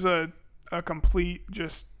 it was a complete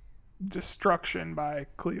just destruction by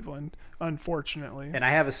Cleveland, unfortunately. And I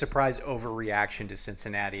have a surprise overreaction to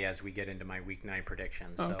Cincinnati as we get into my Week 9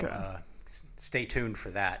 predictions. Okay. So stay tuned for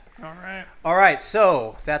that. All right.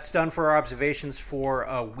 So that's done for our observations for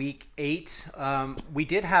Week 8. We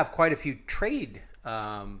did have quite a few trades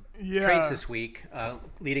this week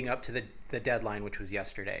leading up to the deadline, which was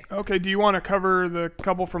yesterday. Okay, do you want to cover the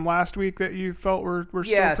couple from last week that you felt were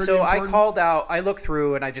still pretty important? I looked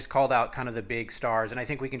through and I just called out kind of the big stars, and I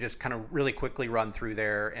think we can just kind of really quickly run through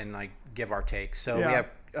there and like give our takes. So we have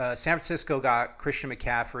San Francisco got Christian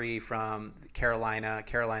McCaffrey from Carolina.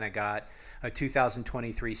 Carolina got a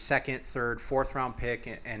 2023 second, third, fourth round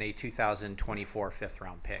pick and a 2024 fifth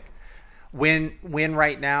round pick. Win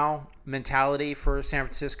right now mentality for San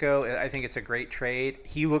Francisco. I think it's a great trade.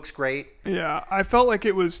 He looks great. Yeah, I felt like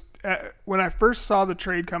it was when I first saw the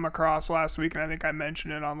trade come across last week, and I think I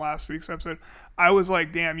mentioned it on last week's episode. I was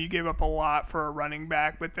like, "Damn, you gave up a lot for a running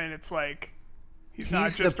back," but then it's like he's not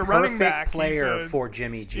just a running back. He's the perfect player for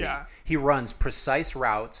Jimmy G. Yeah. He runs precise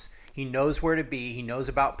routes. He knows where to be. He knows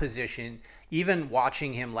about position. Even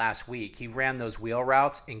watching him last week, he ran those wheel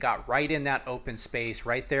routes and got right in that open space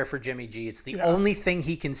right there for Jimmy G. It's the only thing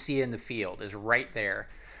he can see in the field is right there.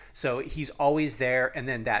 So he's always there. And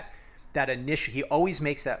then that initial, he always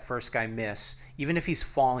makes that first guy miss. Even if he's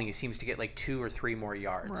falling, he seems to get like 2 or 3 more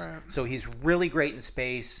yards. Right. So he's really great in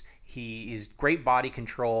space. He's great body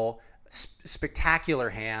control, spectacular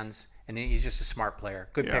hands. And he's just a smart player.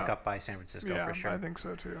 Good pickup by San Francisco for sure. I think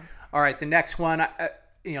so too. All right, the next one.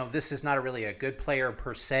 This is not really a good player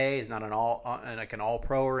per se. He's not an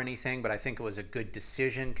all-pro or anything, but I think it was a good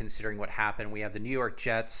decision considering what happened. We have the New York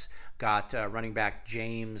Jets got running back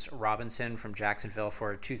James Robinson from Jacksonville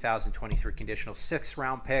for a 2023 conditional 6th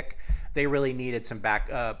round pick. They really needed some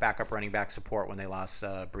backup running back support when they lost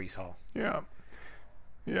Breece Hall.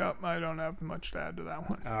 Yeah, I don't have much to add to that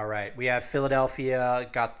one. All right. We have Philadelphia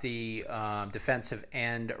got the defensive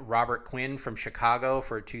end Robert Quinn from Chicago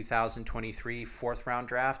for a 2023 4th-round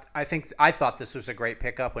draft. I thought this was a great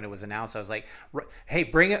pickup when it was announced. I was like, hey,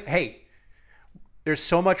 bring it. Hey, there's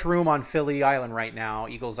so much room on Philly Island right now,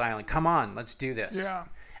 Eagles Island. Come on, let's do this. Yeah.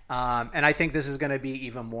 And I think this is going to be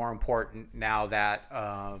even more important now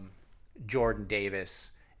that Jordan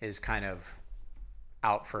Davis is kind of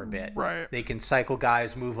out for a bit. Right. They can cycle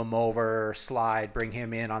guys, move them over, slide, bring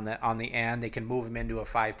him in on the end. They can move him into a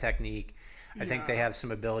 5 technique. I think they have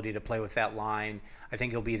some ability to play with that line. I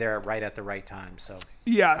think he'll be there right at the right time. So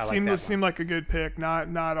yeah, seemed like a good pick.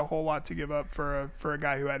 Not a whole lot to give up for a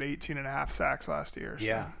guy who had 18.5 sacks last year. So.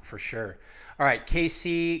 Yeah, for sure. All right,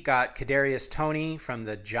 KC got Kadarius Toney from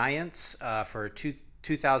the Giants for a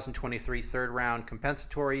 2023 third round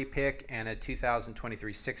compensatory pick and a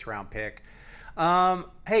 2023 sixth round pick.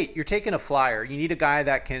 Hey, you're taking a flyer. You need a guy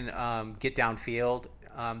that can get downfield.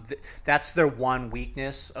 That's their one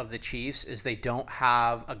weakness of the Chiefs is they don't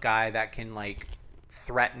have a guy that can like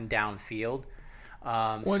threaten downfield.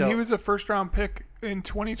 He was a first round pick in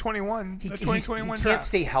 2021. The 2021 he draft. can't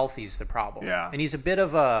stay healthy is the problem. Yeah. And he's a bit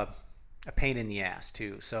of a pain in the ass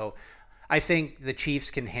too. So I think the Chiefs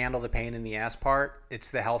can handle the pain in the ass part.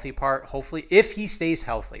 It's the healthy part. Hopefully, if he stays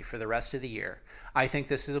healthy for the rest of the year, I think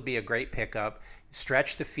this will be a great pickup.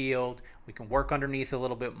 Stretch the field. We can work underneath a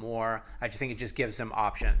little bit more. I just think it just gives them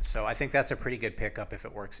options. So I think that's a pretty good pickup if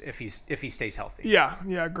it works, if he stays healthy.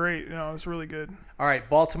 Yeah, great. No, it's really good. All right,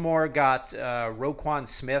 Baltimore got Roquan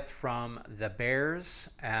Smith from the Bears,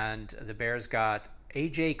 and the Bears got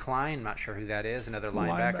A.J. Klein, not sure who that is, another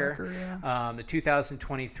linebacker. Yeah. A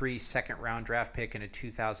 2023 second-round draft pick and a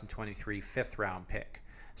 2023 fifth-round pick.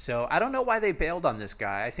 So I don't know why they bailed on this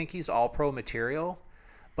guy. I think he's all-pro material.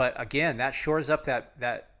 But, again, that shores up that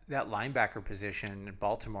linebacker position in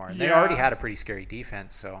Baltimore. And they already had a pretty scary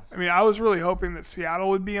defense. So I mean, I was really hoping that Seattle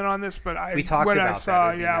would be in on this, but when I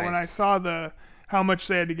saw how much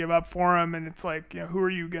they had to give up for him, and it's like, who are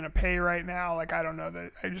you going to pay right now? Like, I don't know.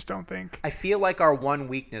 That I just don't think. I feel like our one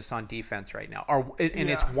weakness on defense right now,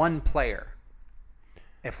 it's one player.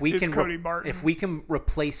 If we can, Cody Barton. If we can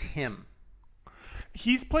replace him.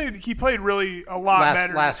 He played really a lot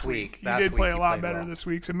better last week. He did play a lot better this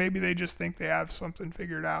week, so maybe they just think they have something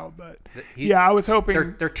figured out. But I was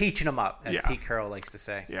hoping they're teaching him up, as Pete Carroll likes to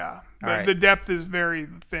say. Yeah, the depth is very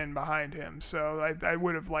thin behind him, so I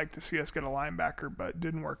would have liked to see us get a linebacker, but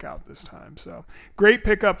didn't work out this time. So great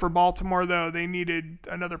pickup for Baltimore, though. They needed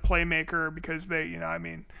another playmaker because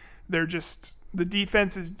they're just. The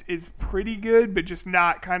defense is pretty good, but just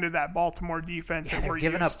not kind of that Baltimore defense that we're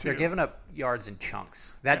used to. They're giving up yards in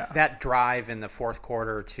chunks. That drive in the fourth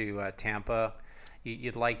quarter to Tampa,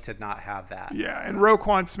 you'd like to not have that. Yeah, and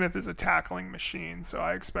Roquan Smith is a tackling machine, so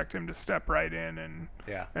I expect him to step right in and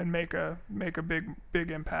make a big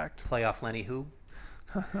impact. Playoff Lenny who?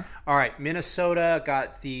 All right, Minnesota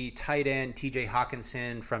got the tight end TJ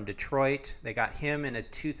Hawkinson from Detroit. They got him in a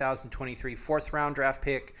 2023 fourth round draft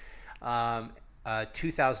pick.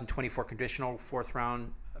 2024 conditional fourth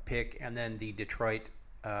round pick, and then the Detroit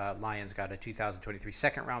Lions got a 2023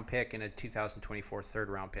 second round pick and a 2024 third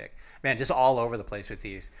round pick. Man, just all over the place with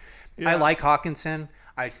these. Yeah. I like Hawkinson.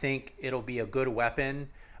 I think it'll be a good weapon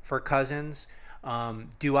for Cousins.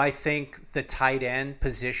 Do I think the tight end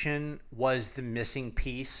position was the missing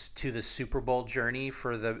piece to the Super Bowl journey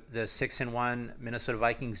for the 6-1 Minnesota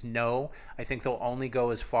Vikings? No. I think they'll only go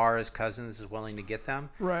as far as Cousins is willing to get them.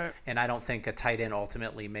 Right. And I don't think a tight end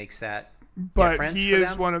ultimately makes that but difference he for is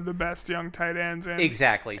them. One of the best young tight ends.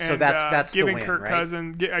 Exactly. So that's giving the win, Kirk right?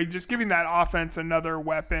 Cousins, just giving that offense another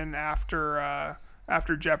weapon after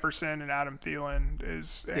Jefferson and Adam Thielen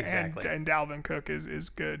and Dalvin Cook is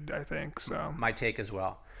good, I think. So my take as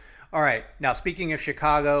well. All right. Now, speaking of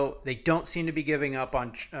Chicago, they don't seem to be giving up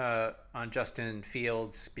on Justin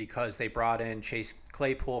Fields because they brought in Chase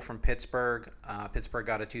Claypool from Pittsburgh. Pittsburgh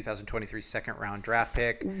got a 2023 second-round draft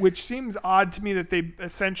pick. Which seems odd to me that they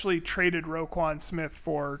essentially traded Roquan Smith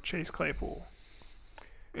for Chase Claypool.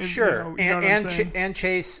 Sure. And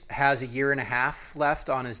Chase has a year and a half left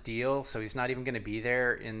on his deal, so he's not even going to be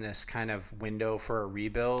there in this kind of window for a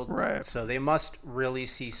rebuild. Right. So they must really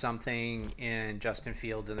see something in Justin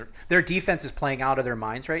Fields. And their defense is playing out of their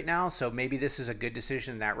minds right now, so maybe this is a good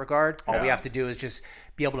decision in that regard. All we have to do is just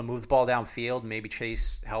be able to move the ball downfield. Maybe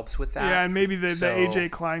Chase helps with that. Yeah, and maybe the A.J.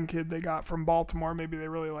 Klein kid they got from Baltimore, maybe they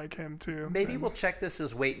really like him too. Maybe we'll check this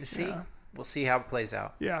as wait and see. Yeah. We'll see how it plays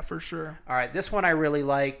out. Yeah, for sure. All right, this one I really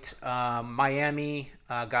liked. Miami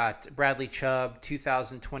got Bradley Chubb,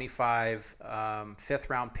 2025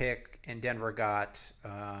 fifth-round pick, and Denver got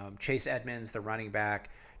Chase Edmonds, the running back,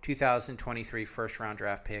 2023 first-round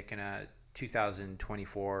draft pick, and a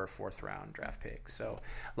 2024 fourth-round draft pick. So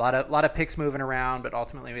a lot of picks moving around, but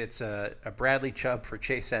ultimately it's a Bradley Chubb for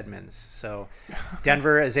Chase Edmonds. So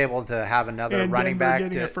Denver is able to have another running back.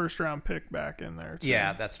 Getting a first-round pick back in there, too.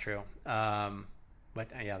 Yeah, that's true. But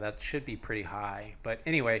yeah, that should be pretty high. But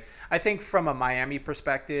anyway, I think from a Miami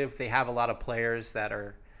perspective, they have a lot of players that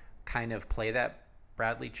are kind of play that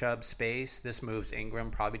Bradley Chubb space. This moves Ingram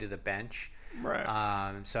probably to the bench.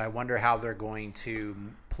 Right. So I wonder how they're going to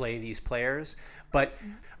play these players. But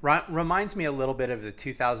reminds me a little bit of the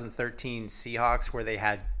 2013 Seahawks, where they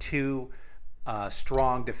had two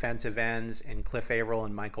strong defensive ends in Cliff Averill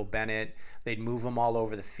and Michael Bennett. They'd move them all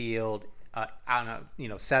over the field. On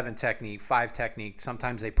a 7 technique, 5 technique.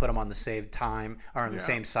 Sometimes they put them on the same time or on the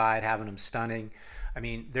same side, having them stunning. I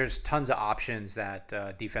mean, there's tons of options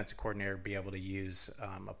that defensive coordinator would be able to use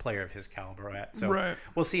a player of his caliber at. So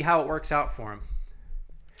we'll see how it works out for him.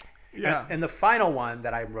 Yeah. And the final one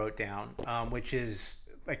that I wrote down, which is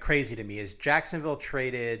like crazy to me, is Jacksonville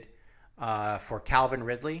traded for Calvin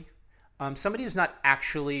Ridley, somebody who's not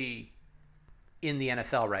actually in the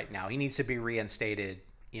NFL right now. He needs to be reinstated,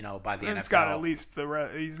 by the NFL. It's got at least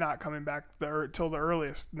he's not coming back till the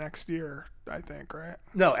earliest next year, I think, right?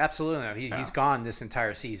 No, absolutely no. He's gone this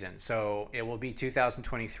entire season. So it will be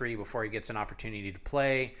 2023 before he gets an opportunity to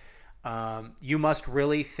play. You must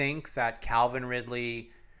really think that Calvin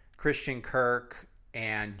Ridley, Christian Kirk,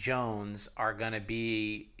 and Jones are going to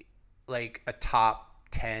be like a top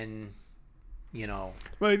 10, Well,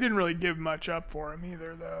 they didn't really give much up for him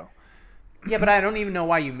either, though. Yeah, but I don't even know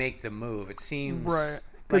why you make the move. It seems... Right.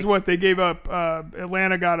 Because what they gave up,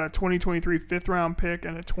 Atlanta got a 2023 fifth-round pick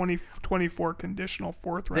and a 2024 conditional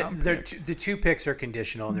fourth-round pick. The 2 picks are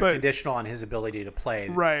conditional, and they're conditional on his ability to play.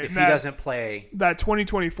 Right. If he doesn't play... That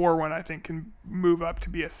 2024 one, I think, can move up to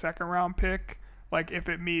be a second-round pick. Like, if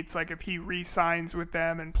it meets, like, if he re-signs with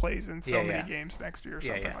them and plays in so many games next year or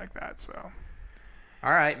something like that, so...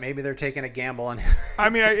 All right, maybe they're taking a gamble on. I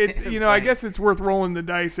mean, I guess it's worth rolling the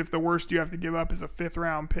dice if the worst you have to give up is a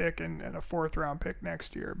 5th-round pick and a 4th-round pick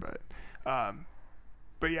next year.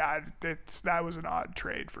 But yeah, that was an odd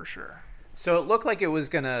trade for sure. So it looked like it was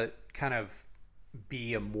gonna kind of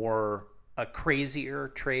be a crazier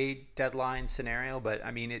trade deadline scenario, but I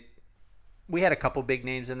mean, we had a couple big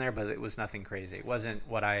names in there, but it was nothing crazy. It wasn't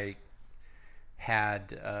what I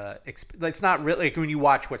had it's not really like when you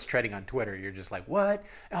watch what's trending on Twitter, you're just like, what?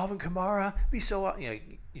 Alvin Kamara be so you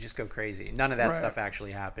just go crazy. None of that stuff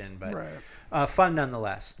actually happened, but fun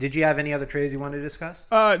nonetheless. Did you have any other trades you wanted to discuss?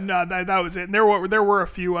 No, that was it. And there were a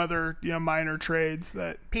few other minor trades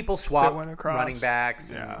that people swapped went across. Running backs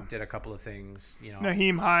and did a couple of things.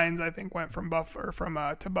 Nyheim Hines, I think, went to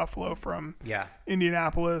Buffalo from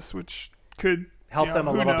Indianapolis, which could help them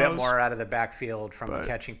a little bit more out of the backfield from a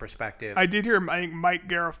catching perspective. I did hear Mike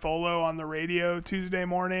Garafolo on the radio Tuesday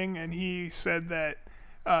morning, and he said that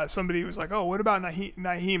somebody was like, "Oh, what about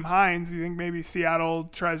Nyheim Hines? Do you think maybe Seattle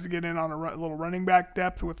tries to get in on a little running back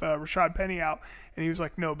depth with Rashad Penny out?" And he was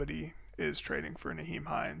like, "Nobody is trading for Nyheim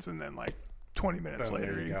Hines." And then 20 minutes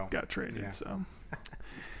later, he got traded. Yeah. So.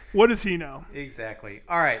 What does he know? Exactly.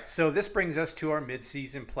 All right, so this brings us to our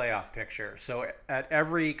midseason playoff picture. So at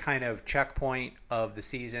every kind of checkpoint of the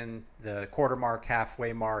season, the quarter mark,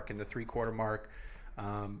 halfway mark, and the 3/4 mark,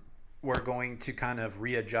 we're going to kind of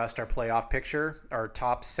readjust our playoff picture, our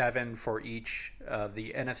top 7 for each of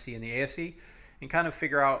the NFC and the AFC, and kind of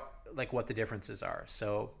figure out like what the differences are.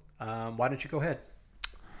 So why don't you go ahead?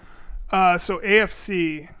 So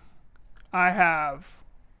AFC, I have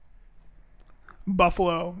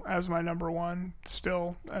Buffalo as my number 1,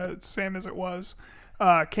 still same as it was.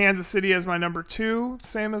 Kansas City as my number 2,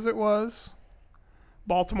 same as it was.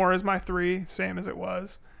 Baltimore as my 3, same as it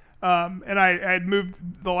was. And I had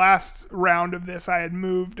moved the last round of this. I had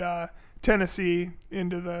moved Tennessee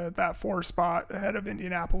into that 4 spot ahead of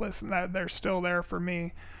Indianapolis, and that they're still there for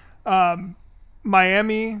me.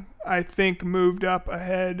 Miami, I think, moved up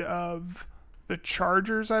ahead of the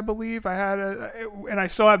Chargers, I believe. And I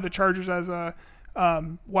still have the Chargers as a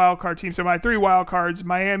wild card team. So my 3 wild cards: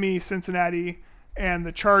 Miami, Cincinnati, and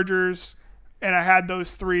the Chargers. And I had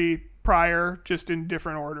those 3 prior, just in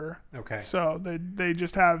different order. Okay. So they've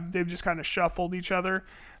just kind of shuffled each other.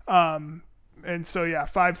 And so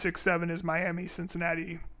 5, 6, 7 is Miami,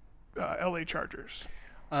 Cincinnati, LA Chargers.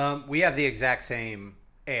 We have the exact same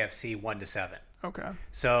AFC 1-7. Okay.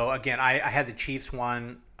 So again, I had the Chiefs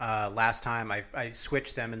 1 last time. I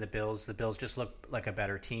switched them in the Bills. The Bills just looked like a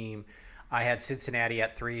better team. I had Cincinnati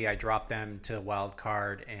at 3. I dropped them to wild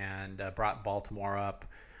card and brought Baltimore up.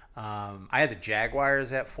 I had the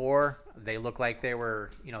Jaguars at 4. They looked like they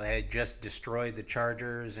were, they had just destroyed the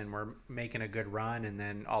Chargers and were making a good run, and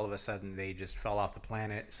then all of a sudden they just fell off the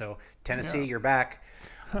planet. So Tennessee, you're back.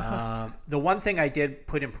 The one thing I did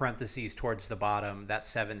put in parentheses towards the bottom, that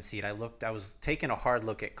 7 seed, I was taking a hard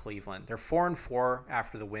look at Cleveland. They're 4-4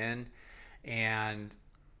 after the win, and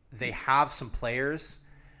they have some players.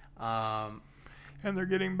 And they're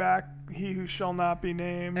getting back he who shall not be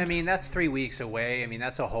named. I mean, that's 3 weeks away. I mean,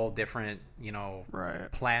 that's a whole different,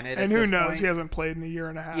 planet. And at who this knows? point. He hasn't played in a year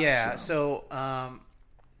and a half. Yeah.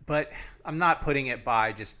 But I'm not putting it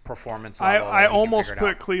by just performance level. I almost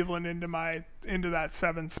put Cleveland into that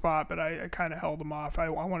 7th spot, but I kind of held them off. I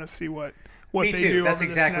want to see what Me they too. do. That's over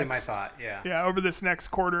exactly this my next, thought. Yeah. Yeah, over this next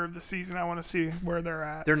quarter of the season, I want to see where they're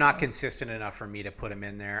at. They're not consistent enough for me to put them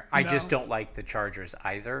in there. I No. just don't like the Chargers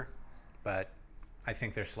either, but I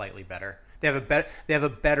think they're slightly better. They have a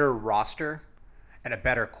better roster and a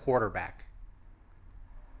better quarterback.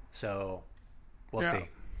 So we'll see.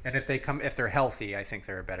 And if they're healthy, I think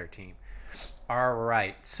they're a better team. All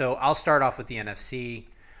right. So I'll start off with the NFC.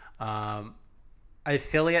 I have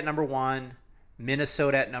Philly at number 1,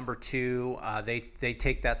 Minnesota at number 2. They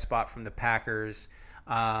take that spot from the Packers.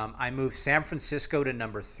 I move San Francisco to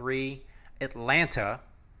number 3. Atlanta,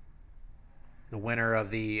 the winner of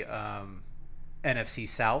the NFC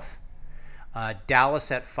South.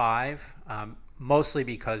 Dallas at 5, mostly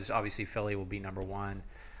because obviously Philly will be number 1.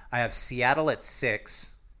 I have Seattle at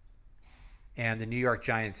 6 and the New York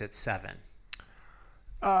Giants at 7.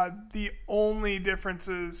 The only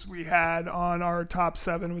differences we had on our top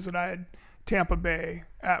 7 was that I had Tampa Bay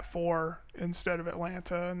at 4 instead of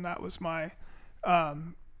Atlanta, and that was my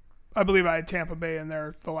I believe I had Tampa Bay in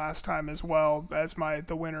there the last time as well as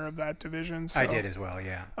the winner of that division. So, I did as well,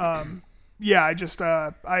 yeah. Yeah, I just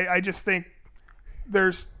think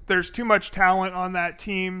there's too much talent on that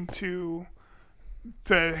team to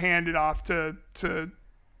hand it off to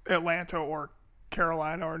Atlanta or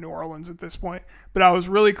Carolina or New Orleans at this point. But I was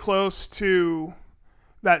really close to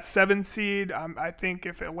that 7 seed. I think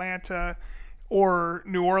if Atlanta or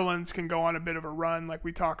New Orleans can go on a bit of a run like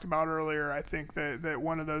we talked about earlier, I think that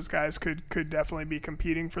one of those guys could definitely be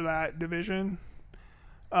competing for that division.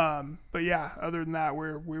 But yeah, other than that,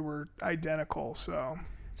 we were identical.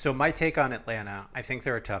 So my take on Atlanta, I think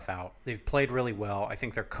they're a tough out. They've played really well. I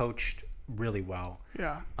think they're coached really well.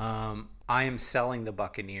 Yeah. I am selling the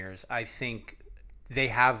Buccaneers. I think they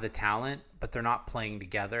have the talent, but they're not playing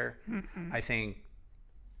together. I think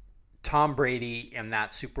Tom Brady in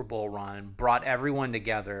that Super Bowl run brought everyone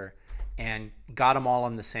together and got them all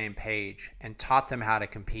on the same page and taught them how to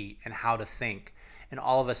compete and how to think. And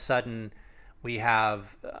all of a sudden we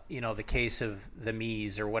have, the case of the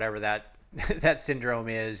Mies or whatever that syndrome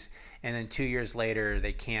is. And then 2 years later,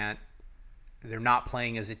 they're not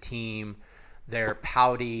playing as a team. They're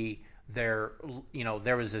pouty. I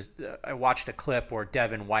watched a clip where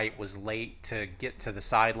Devin White was late to get to the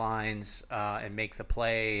sidelines and make the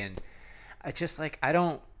play, and I just I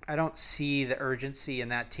don't see the urgency in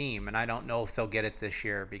that team, and I don't know if they'll get it this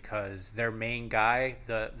year because their main guy,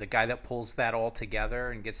 the guy that pulls that all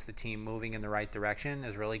together and gets the team moving in the right direction,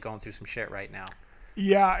 is really going through some shit right now.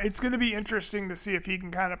 Yeah, it's going to be interesting to see if he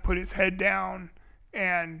can kind of put his head down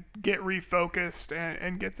and get refocused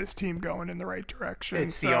and get this team going in the right direction.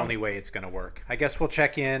 It's the only way it's going to work. I guess we'll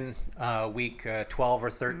check in week 12 or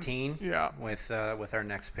 13 with our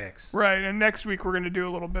next picks. Right, and next week we're going to do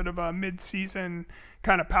a little bit of a mid-season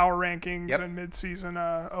kind of power rankings and mid-season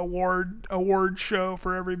award show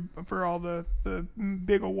for all the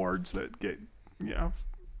big awards that get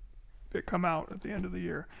that come out at the end of the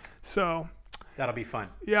year. So that'll be fun.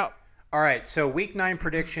 Yeah. All right, so week 9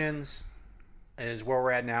 predictions is where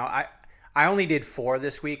we're at now. I only did 4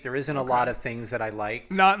 this week. There isn't a lot of things that I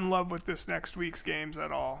liked. Not in love with this next week's games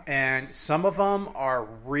at all. And some of them are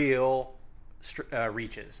real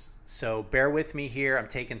reaches. So bear with me here. I'm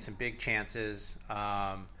taking some big chances.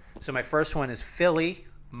 So my first one is Philly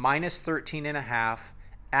minus 13.5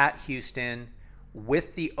 at Houston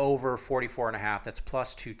with the over 44.5. That's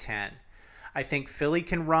plus 210. I think Philly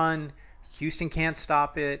can run. Houston can't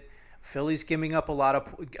stop it. Philly's giving up a lot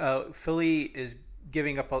of. Philly is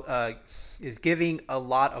giving a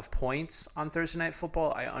lot of points on Thursday Night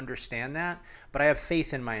Football. I understand that, but I have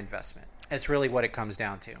faith in my investment. That's really what it comes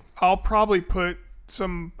down to. I'll probably put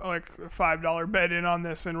some like a $5 bet in on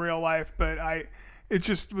this in real life, but I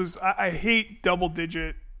hate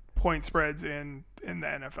double-digit point spreads in the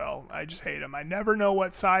NFL. I just hate them. I never know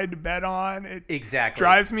what side to bet on. It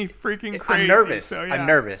drives me freaking crazy. I'm nervous. So, yeah. I'm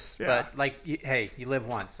nervous. Yeah. But hey, you live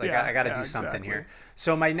once. I got to do something here.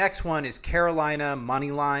 So my next one is Carolina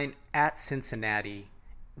money line at Cincinnati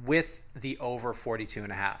with the over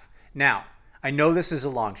 42.5. Now, I know this is a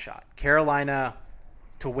long shot. Carolina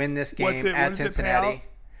to win this game at Cincinnati.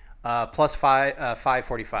 Plus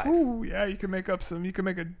 545. Ooh, yeah, you can make a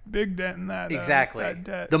big dent in that. Exactly. That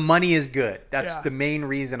debt. The money is good. That's the main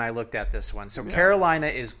reason I looked at this one. So Carolina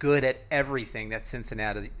is good at everything that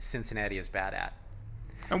Cincinnati is bad at.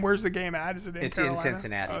 And where's the game at? Is it in It's Carolina? in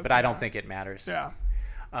Cincinnati, Oh, but I yeah. don't think it matters. Yeah.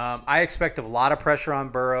 I expect a lot of pressure on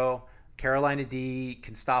Burrow. Carolina D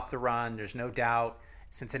can stop the run. There's no doubt.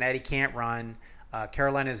 Cincinnati can't run.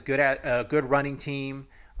 Carolina is good at a good running team.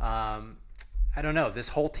 I don't know. This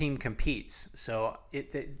whole team competes. So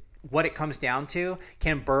what it comes down to,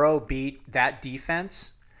 can Burrow beat that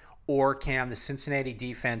defense, or can the Cincinnati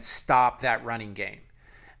defense stop that running game?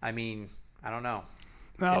 I mean, I don't know.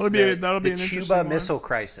 That'll be an the interesting Chuba one. missile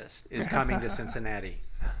crisis is coming to Cincinnati.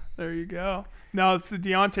 There you go. No, it's the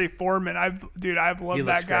Deontay Foreman. I've loved He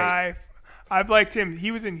looks that guy. I've liked him.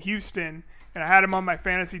 He was in Houston, and I had him on my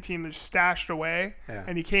fantasy team that's stashed away. Yeah.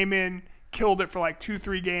 And he came in, killed it for like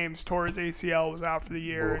 2-3 games, tore his ACL, was out for the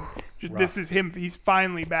year. Oof, and just, rough. this is him. He's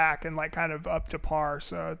finally back and like kind of up to par.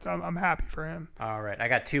 So I'm happy for him. All right. I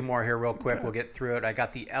got two more here real quick. Okay. We'll get through it. I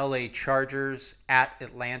got the LA Chargers at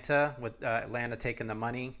Atlanta, with Atlanta taking the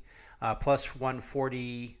money, plus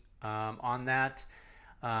 140 on that.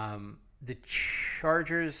 The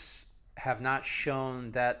Chargers have not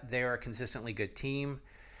shown that they are a consistently good team.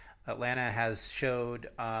 Atlanta has showed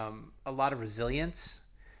a lot of resilience,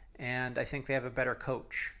 and I think they have a better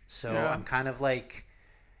coach. So Yeah. I'm kind of like,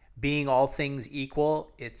 being all things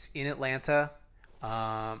equal, it's in Atlanta.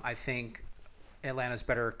 I think Atlanta's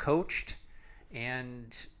better coached,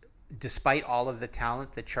 and despite all of the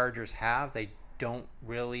talent the Chargers have, they don't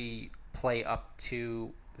really play up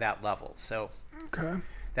to that level. So Okay.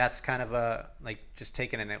 that's kind of just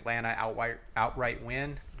taking an Atlanta outright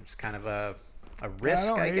win. It's kind of a risk,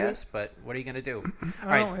 don't I hate guess. But what are you going to do?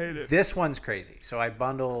 I don't hate it. This one's crazy. So I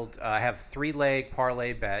bundled. I have 3-leg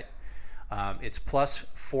parlay bet. It's plus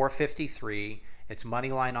 453. It's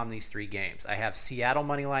money line on these 3 games. I have Seattle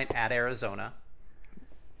money line at Arizona.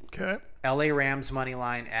 Okay. LA Rams money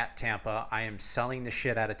line at Tampa. I am selling the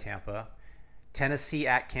shit out of Tampa. Tennessee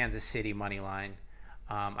at Kansas City money line.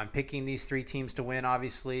 I'm picking these 3 teams to win,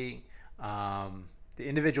 obviously. The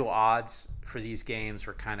individual odds for these games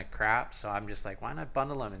were kind of crap, so I'm just like, why not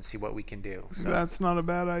bundle them and see what we can do? So That's not a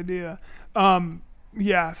bad idea.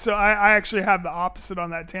 Yeah, so I actually have the opposite on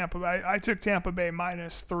that Tampa Bay. I took Tampa Bay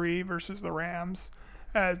 -3 versus the Rams.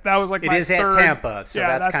 As that was like it my is third. at Tampa, so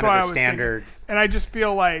Yeah, that's kind why of I a was standard. thinking. And I just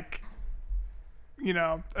feel like,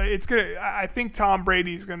 it's gonna. I think Tom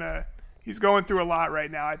Brady's gonna. He's going through a lot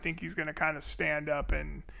right now. I think he's gonna kind of stand up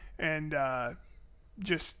and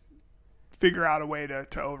just figure out a way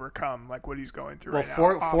to overcome like what he's going through Well, right now.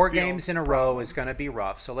 four Off-field games in a row problem. is going to be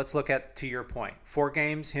rough. So let's look at, to your point, 4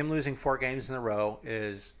 games. Him losing 4 games in a row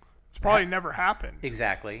is It's probably never happened.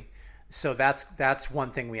 exactly. So that's one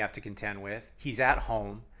thing we have to contend with. He's at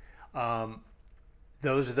home.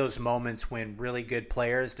 Those are those moments when really good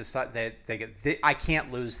players decide that I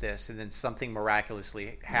can't lose this, and then something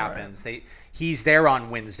miraculously happens. He's there on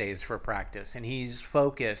Wednesdays for practice, and he's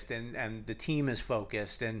focused, and the team is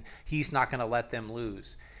focused, and he's not going to let them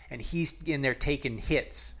lose. And he's in there taking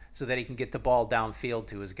hits so that he can get the ball downfield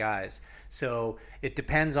to his guys. So it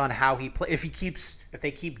depends on how he play. If they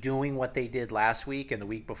keep doing what they did last week and the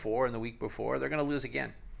week before and the week before, they're going to lose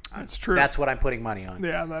again. That's true. That's what I'm putting money on.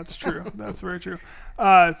 Yeah, that's true. That's very true.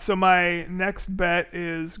 So my next bet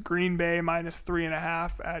is Green Bay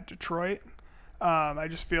 -3.5 at Detroit. I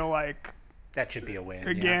just feel like, That should be a win.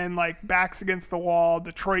 again, like backs against the wall.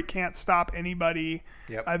 Detroit can't stop anybody.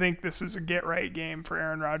 Yep. I think this is a get right game for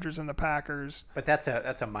Aaron Rodgers and the Packers. But that's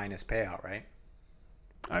a minus payout, right?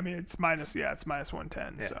 I mean, it's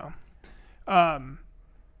 -110. Yeah. So,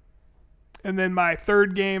 and then my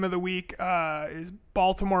third game of the week is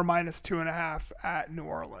Baltimore -2.5 at New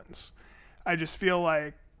Orleans. I just feel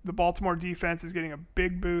like the Baltimore defense is getting a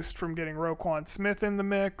big boost from getting Roquan Smith in the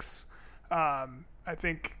mix. I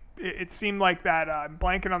think it seemed like that. I'm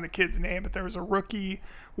blanking on the kid's name, but there was a rookie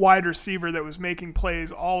wide receiver that was making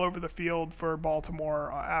plays all over the field for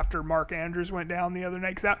Baltimore after Mark Andrews went down the other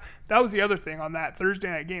night. 'Cause that was the other thing on that Thursday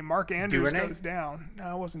night game. Mark Andrews Duvernay? goes down.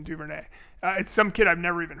 No, it wasn't Duvernay. It's some kid I've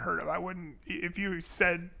never even heard of. I wouldn't, if you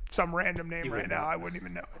said some random name right now, I wouldn't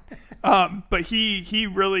even know it. But he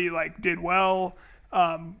really did well.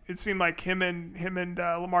 It seemed like him and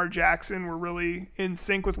Lamar Jackson were really in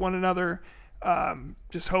sync with one another.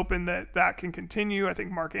 Just hoping that can continue. I think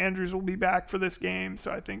Mark Andrews will be back for this game.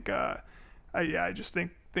 So I think, I just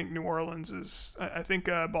think New Orleans is. I think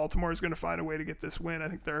Baltimore is going to find a way to get this win. I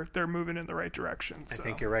think they're moving in the right direction. So. I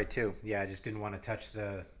think you're right too. Yeah, I just didn't want to touch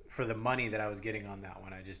for the money that I was getting on that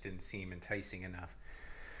one. I just didn't seem enticing enough.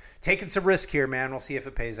 Taking some risk here, man. We'll see if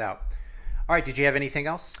it pays out. All right. Did you have anything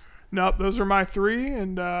else? Nope, those are my 3,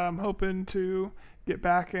 and I'm hoping to get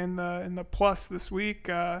back in the plus this week.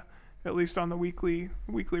 at least on the weekly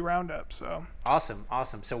roundup. So awesome.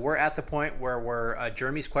 So we're at the point where we're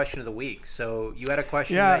Jeremy's question of the week. So you had a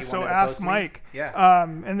question. Yeah. That you So wanted to ask pose to me? Mike. Yeah.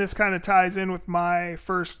 And this kind of ties in with my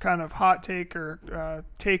first kind of hot take or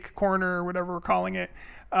take corner or whatever we're calling it.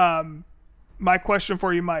 My question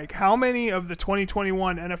for you, Mike: how many of the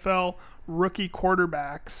 2021 NFL rookie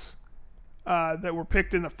quarterbacks that were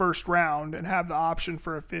picked in the first round and have the option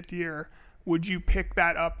for a 5th year would you pick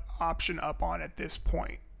that option up on at this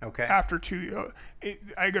point? Okay. After 2,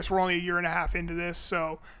 I guess we're only a year and a half into this,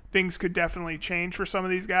 so things could definitely change for some of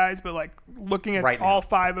these guys. But like looking at all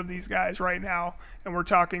 5 of these guys right now, and we're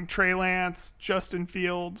talking Trey Lance, Justin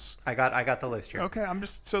Fields. I got the list here. Okay, I'm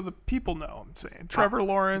just so the people know. I'm saying Trevor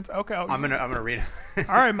Lawrence. Okay, I'm gonna read it.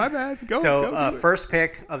 All right, my bad. Go. First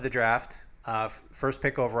pick of the draft, first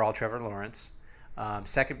pick overall, Trevor Lawrence.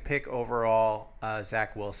 Second pick overall,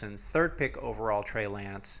 Zach Wilson. Third pick overall, Trey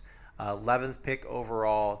Lance. 11th pick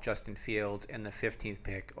overall, Justin Fields, and the 15th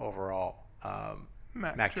pick overall,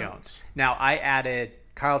 Mac Jones. Now, I added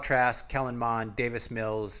Kyle Trask, Kellen Mond, Davis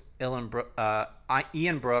Mills, Ian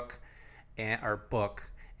Book,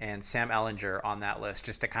 and Sam Ehlinger on that list,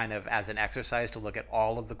 just to kind of as an exercise to look at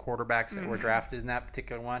all of the quarterbacks that were drafted in that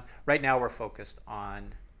particular one. Right now, we're focused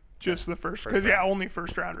on just the first, because only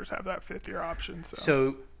first rounders have that 5th year option.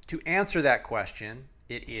 So to answer that question,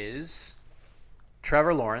 it is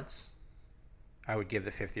Trevor Lawrence. I would give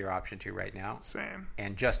the 5th year option to right now. Same.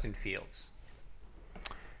 And Justin Fields.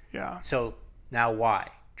 Yeah. So now why?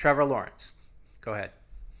 Trevor Lawrence. Go ahead.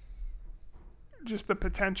 Just the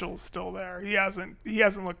potential is still there. He hasn't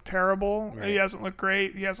looked terrible. Right. He hasn't looked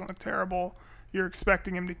great. He hasn't looked terrible. You're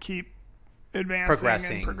expecting him to keep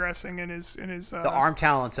advancing and progressing in his the arm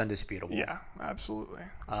talent's undisputable. Yeah, absolutely.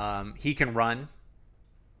 He can run.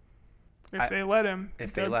 If they let him.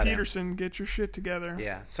 Doug Peterson, get your shit together.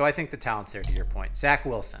 Yeah. So I think the talent's there, to your point. Zach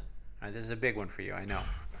Wilson. This is a big one for you, I know.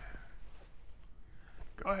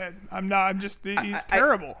 Go ahead. He's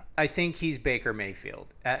terrible. I think he's Baker Mayfield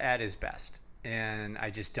at his best. And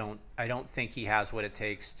I don't think he has what it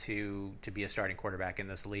takes to be a starting quarterback in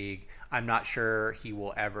this league. I'm not sure he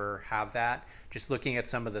will ever have that. Just looking at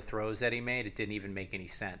some of the throws that he made, it didn't even make any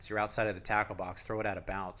sense. You're outside of the tackle box, throw it out of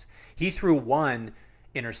bounds. He threw one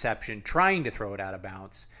interception trying to throw it out of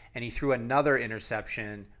bounds, and he threw another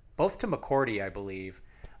interception, both to McCourty, I believe,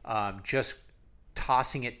 just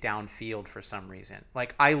tossing it downfield for some reason.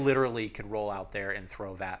 Like, I literally could roll out there and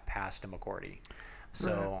throw that pass to McCourty.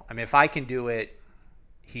 So, right. I mean, if I can do it,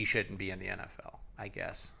 he shouldn't be in the NFL, I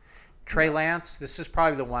guess. Trey Lance, this is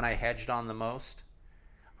probably the one I hedged on the most.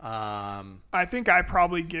 I think I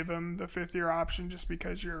probably give him the 5th year option just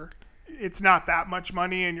because it's not that much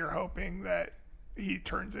money and you're hoping that he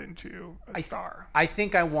turns into a star. I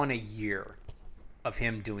think I want a year of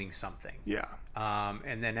him doing something. Yeah.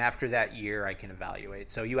 And then after that year, I can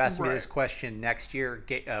evaluate. So you asked me this question next year,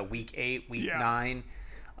 week 8, week 9.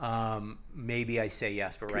 Maybe I say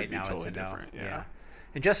yes, but right now it's a no. Yeah.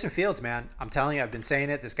 And Justin Fields, man, I'm telling you, I've been saying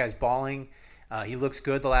it. This guy's balling. He looks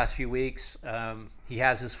good the last few weeks. He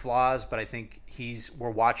has his flaws, but I think we're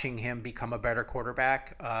watching him become a better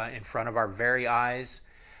quarterback in front of our very eyes.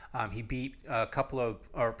 He beat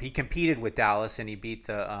he competed with Dallas and he beat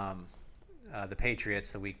the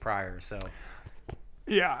Patriots the week prior. So.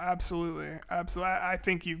 Yeah, absolutely. I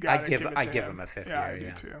think you've got to give it to him. I give him a 5th year. I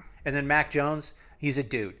do too. And then Mac Jones, he's a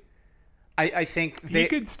dude. I think he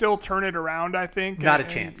could still turn it around. I think not a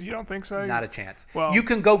chance. You don't think so? Not a chance. Well, you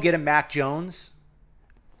can go get a Mac Jones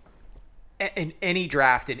in any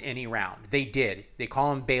draft in any round. They did. They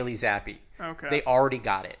call him Bailey Zappi. Okay. They already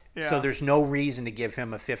got it. Yeah. So there's no reason to give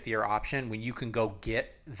him a 5th year option when you can go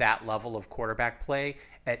get that level of quarterback play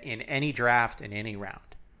in any draft in any round.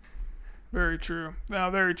 Very true. No,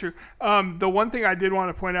 very true. The one thing I did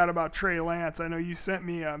want to point out about Trey Lance, I know you sent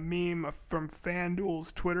me a meme from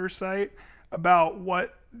FanDuel's Twitter site about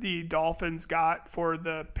what the Dolphins got for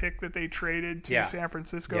the pick that they traded to San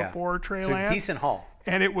Francisco for Trey Lance. It's a decent haul.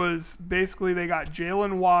 And it was basically they got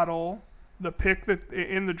Jalen Waddle, the pick that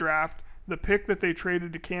in the draft, the pick that they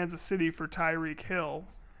traded to Kansas City for Tyreek Hill,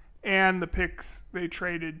 and the picks they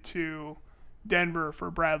traded to Denver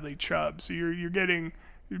for Bradley Chubb. So you're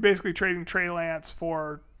basically trading Trey Lance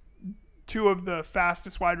for 2 of the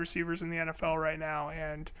fastest wide receivers in the NFL right now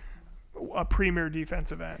and a premier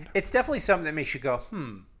defensive end. It's definitely something that makes you go,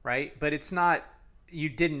 right? But it's not, you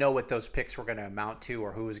didn't know what those picks were going to amount to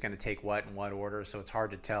or who was going to take what in what order. So it's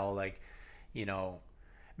hard to tell,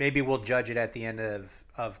 maybe we'll judge it at the end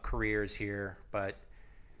of careers here, but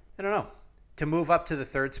I don't know. To move up to the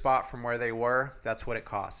 3rd spot from where they were, that's what it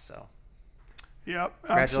costs. So, yep.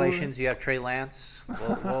 Congratulations, absolutely. You have Trey Lance.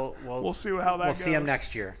 We'll see how that goes. We'll see him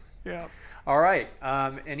next year. Yeah. All right.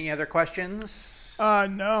 Any other questions?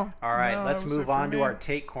 No. All right. No, Let's that was move it for on to me. our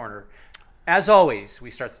take corner. As always, we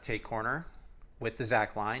start the take corner with the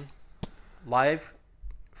Zach line, live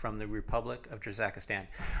from the Republic of Kazakhstan.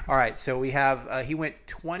 All right. So we have he went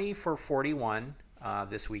 20 for 41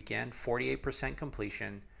 this weekend, 48%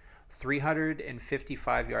 completion,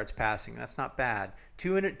 355 yards passing. That's not bad.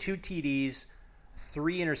 Two TDs.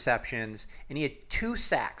 3 interceptions, and he had 2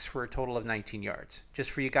 sacks for a total of 19 yards.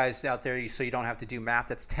 Just for you guys out there, so you don't have to do math,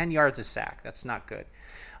 that's 10 yards a sack. That's not good.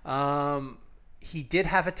 He did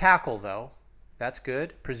have a tackle, though. That's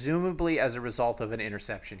good, presumably as a result of an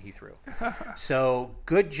interception he threw. So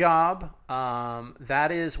good job.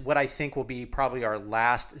 That is what I think will be probably our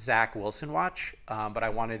last Zach Wilson watch, but I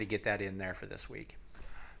wanted to get that in there for this week.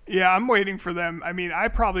 Yeah, I'm waiting for them. I mean, I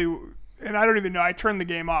probably, and I don't even know, I turned the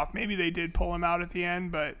game off. Maybe they did pull him out at the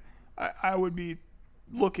end, but I would be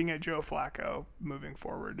looking at Joe Flacco moving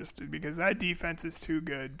forward because that defense is too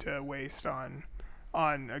good to waste on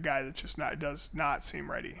a guy that just does not seem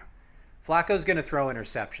ready. Flacco's going to throw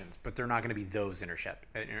interceptions, but they're not going to be those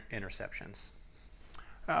interceptions.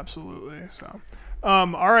 Absolutely. So,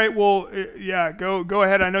 all right. Well, yeah. Go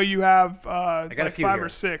ahead. I know you have. I got a few 5 here. or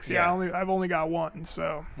 6. Yeah. I've only got one.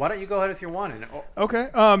 So. Why don't you go ahead with your one?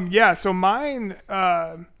 Okay. Yeah. So mine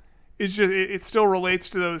is just it still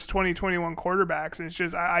relates to those 2021 quarterbacks, and it's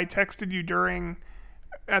just I texted you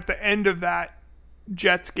at the end of that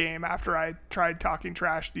Jets game after I tried talking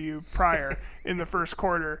trash to you prior in the first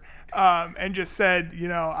quarter, and just said,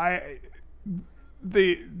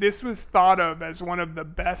 this was thought of as one of the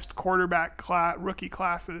best quarterback rookie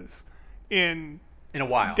classes in a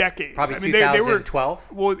while, decades. Probably 2012.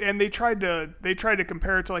 They were, and they tried to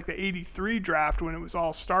compare it to like the '83 draft when it was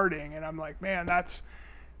all starting, and I'm like, man, that's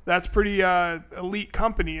pretty elite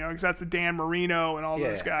company, because that's Dan Marino and all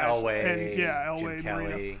those guys. Elway, Elway, Jim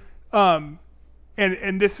Marino. Kelly.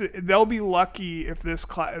 And they'll be lucky if this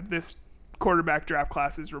quarterback draft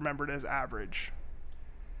class is remembered as average.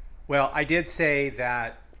 Well, I did say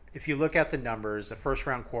that if you look at the numbers, the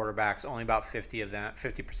first-round quarterbacks, only about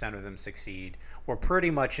 50% of them succeed. We're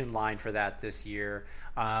pretty much in line for that this year.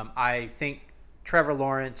 I think Trevor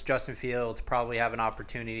Lawrence, Justin Fields probably have an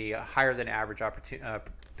opportunity, a higher than average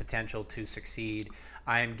potential to succeed.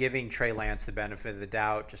 I am giving Trey Lance the benefit of the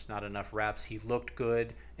doubt, just not enough reps. He looked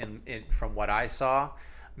good from what I saw.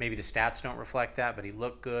 Maybe the stats don't reflect that, but he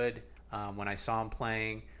looked good when I saw him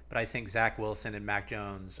playing. But I think Zach Wilson and Mac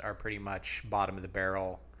Jones are pretty much bottom of the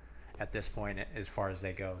barrel at this point as far as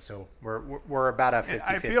they go. So we're about a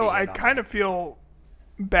 50-50. I kind of feel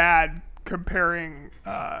bad comparing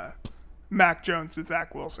Mac Jones to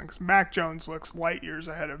Zach Wilson, because Mac Jones looks light years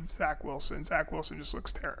ahead of Zach Wilson. Zach Wilson just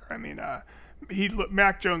looks terrible. I mean,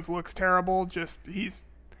 Mac Jones looks terrible. Just he's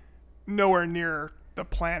nowhere near the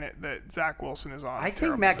planet that Zach Wilson is on. I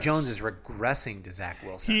think Mac Jones is regressing to Zach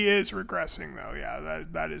Wilson. He is regressing, though. Yeah,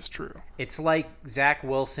 that is true. It's like Zach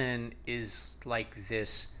Wilson is like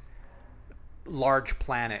this large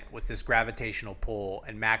planet with this gravitational pull,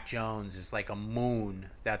 and Mac Jones is like a moon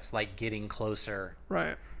that's like getting closer.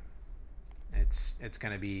 Right. It's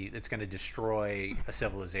going to destroy a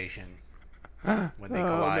civilization when they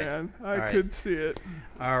collide. Oh man, I could see it.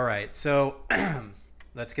 All right, so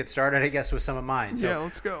let's get started, I guess, with some of mine. So, yeah,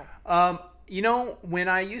 let's go.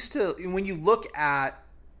 When you look at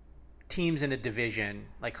teams in a division,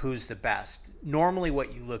 like who's the best, normally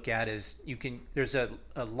what you look at is there's a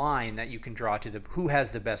line that you can draw to who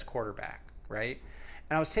has the best quarterback, right?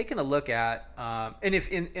 And I was taking a look at, and if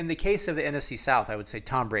in the case of the NFC South, I would say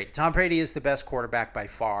Tom Brady. Tom Brady is the best quarterback by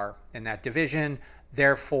far in that division.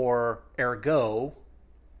 Therefore, ergo,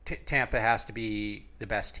 Tampa has to be the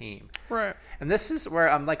best team. Right. And this is where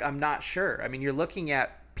I'm not sure. I mean, you're looking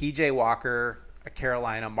at P.J. Walker at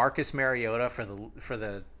Carolina, Marcus Mariota for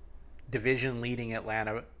the division-leading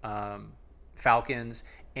Atlanta Falcons.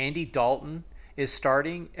 Andy Dalton is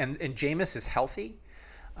starting, and Jameis is healthy.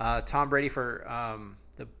 Tom Brady for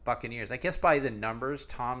the Buccaneers. I guess by the numbers,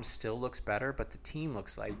 Tom still looks better, but the team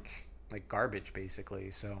looks like garbage,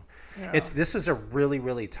 basically. So Yeah. this is a really,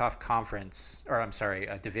 really tough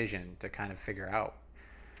division to kind of figure out,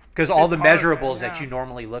 because all the measurables that you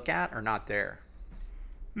normally look at are not there.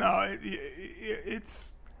 No,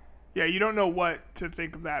 it's you don't know what to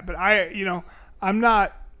think of that. But I'm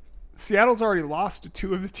not. Seattle's already lost to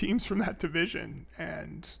 2 of the teams from that division,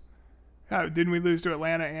 and didn't we lose to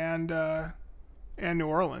Atlanta and New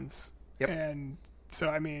Orleans? Yep. And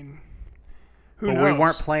so we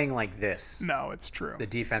weren't playing like this. No, it's true. The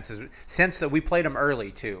defenses, since that we played them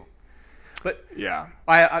early too. But Yeah.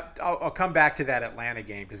 I'll come back to that Atlanta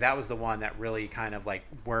game because that was the one that really kind of like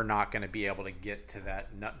we're not going to be able to get to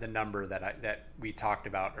the number that we talked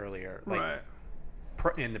about earlier, like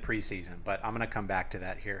Right. in the preseason. But I'm going to come back to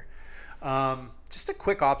that here. Just a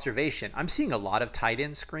quick observation. I'm seeing a lot of tight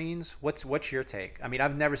end screens. What's your take? I mean,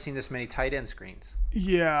 I've never seen this many tight end screens.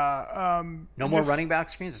 Yeah. No more running back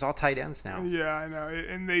screens. It's all tight ends now. Yeah, I know.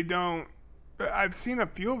 And they don't. I've seen a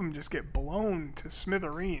few of them just get blown to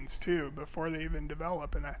smithereens too before they even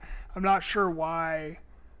develop, and I'm not sure why.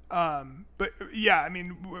 But yeah, I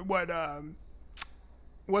mean,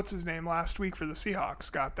 what's his name last week for the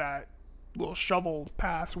Seahawks got that little shovel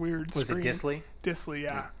pass weird Was screen. it Disley? Disley,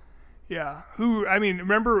 yeah. Yeah. Do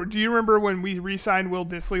you remember when we re-signed Will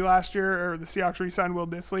Disley last year, or the Seahawks re-signed Will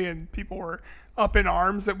Disley, and people were up in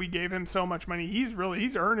arms that we gave him so much money? He's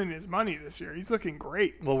earning his money this year. He's looking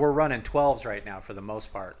great. Well, we're running 12s right now for the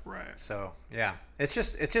most part. Right. So, yeah. It's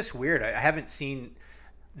just weird. I haven't seen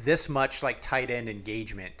this much like tight end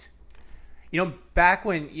engagement. You know, back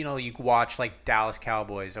when, you watch like Dallas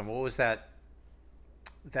Cowboys, and what was that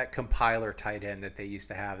compiler tight end that they used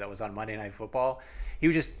to have that was on Monday Night Football? He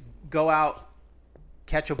would just go out,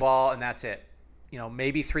 catch a ball, and that's it.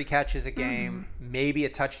 Maybe 3 catches a game, maybe a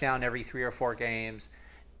touchdown every 3 or 4 games,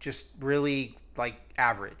 just really like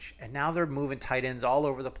average. And now they're moving tight ends all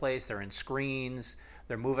over the place. They're in screens.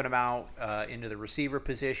 They're moving them out into the receiver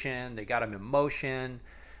position. They got them in motion.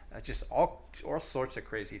 Just all sorts of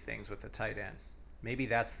crazy things with the tight end. Maybe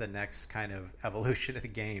that's the next kind of evolution of the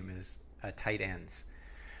game is tight ends.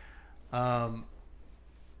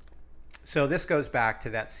 So this goes back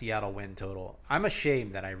to that Seattle win total. I'm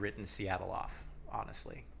ashamed that I've written Seattle off,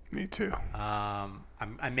 honestly. Me too. I'm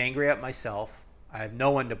angry at myself. I have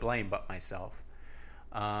no one to blame but myself.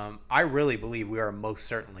 I really believe we are most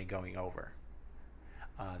certainly going over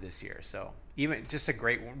this year. So even just a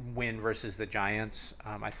great win versus the Giants.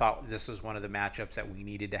 I thought this was one of the matchups that we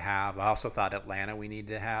needed to have. I also thought Atlanta we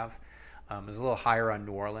needed to have. It was a little higher on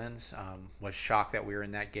New Orleans. Was shocked that we were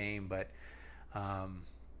in that game, but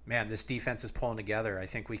man, this defense is pulling together. I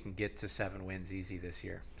think we can get to 7 wins easy this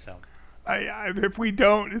year. So, if we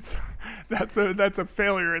don't, that's a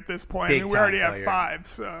failure at this point. Big We already time have failure. 5,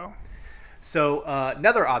 so. So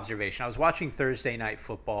another observation. I was watching Thursday Night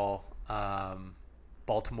Football,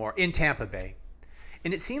 Baltimore in Tampa Bay,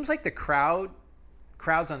 and it seems like the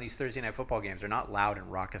crowds on these Thursday Night Football games are not loud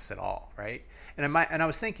and raucous at all, right? And I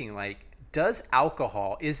was thinking, like, is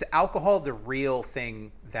alcohol the real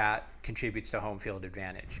thing that contributes to home field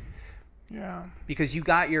advantage? Yeah. Because you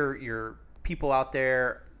got your people out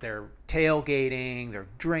there, they're tailgating, they're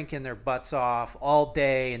drinking their butts off all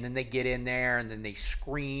day, and then they get in there and then they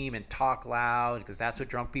scream and talk loud because that's what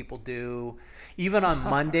drunk people do. Even on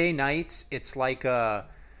Monday nights, it's like a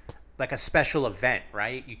special event,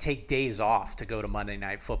 right? You take days off to go to Monday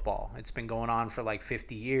Night Football. It's been going on for like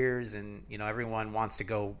 50 years, and everyone wants to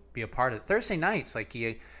go be a part of it. Thursday nights, like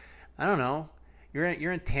I don't know, you're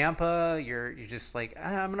in Tampa, you're just like,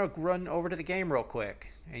 I'm gonna run over to the game real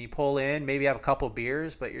quick, and you pull in, maybe have a couple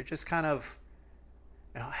beers, but you're just kind of,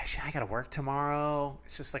 I gotta work tomorrow.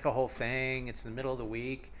 It's just like a whole thing. It's in the middle of the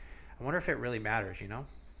week. I wonder if it really matters,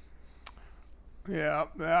 Yeah,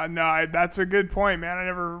 no, that's a good point, man.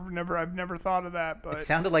 I've never thought of that, but It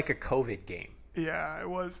sounded like a COVID game. yeah, it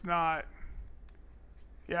was not.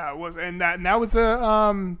 Yeah, it was, and that was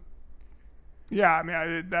a yeah. I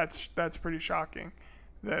mean, that's pretty shocking.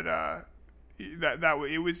 That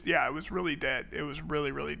it was really dead. It was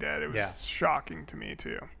really dead. It was shocking to me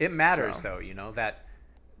too. It matters though,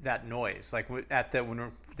 that noise. Like at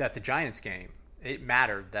the Giants game, it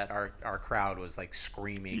mattered that our crowd was like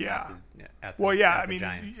screaming at the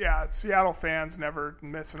Giants. Yeah, Seattle fans never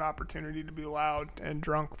miss an opportunity to be loud and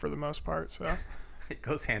drunk for the most part. So it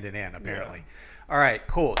goes hand in hand, apparently. Yeah. All right,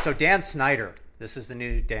 cool. So Dan Snyder, this is the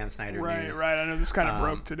new Dan Snyder news. Right. I know this kind of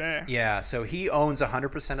broke today. Yeah, so he owns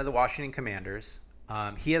 100% of the Washington Commanders.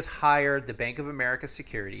 He has hired the Bank of America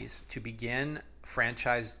Securities to begin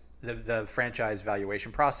the franchise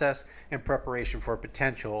valuation process in preparation for a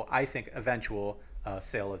potential, I think, eventual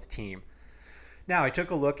sale of the team. Now, I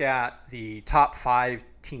took a look at the top 5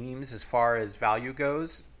 teams as far as value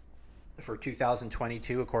goes for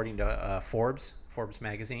 2022, according to Forbes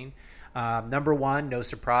magazine. Number 1, no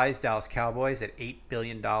surprise, Dallas Cowboys at $8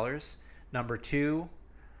 billion. Number 2,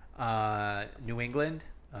 New England,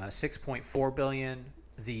 $6.4 billion.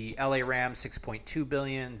 The LA Rams, $6.2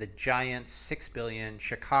 billion. The Giants, $6 billion.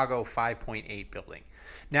 Chicago, $5.8 billion.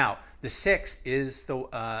 Now, the 6th is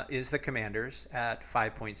the Commanders at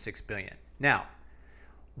 $5.6 billion. Now,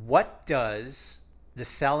 what does the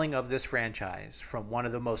selling of this franchise from one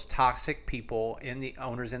of the most toxic people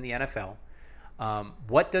owners in the NFL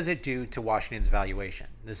What does it do to Washington's valuation?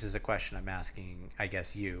 This is a question I'm asking, I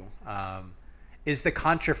guess, you. Is the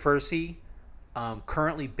controversy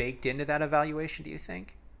currently baked into that evaluation, do you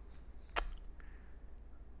think?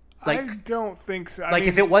 I don't think so. Like,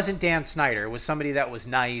 if it wasn't Dan Snyder, it was somebody that was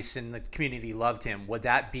nice and the community loved him, would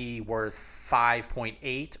that be worth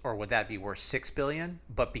 5.8 or would that be worth $6 billion?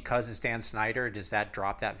 But because it's Dan Snyder, does that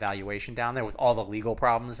drop that valuation down there with all the legal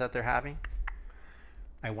problems that they're having?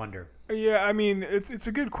 I wonder. Yeah, I mean, it's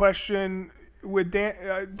a good question. With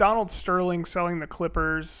Donald Sterling selling the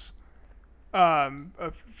Clippers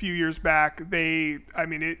a few years back,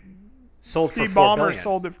 sold Steve for $4 Ballmer billion.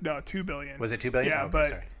 sold it, no, $2 billion. Was it $2 billion? Yeah, Okay, but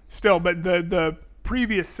sorry. still, but the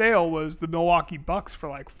previous sale was the Milwaukee Bucks for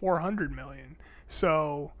like $400 million.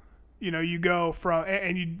 So, you go from,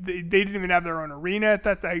 and they didn't even have their own arena at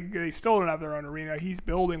that. They still don't have their own arena. He's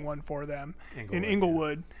building one for them in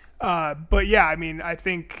Inglewood. But yeah, I mean,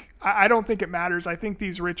 I don't think it matters. I think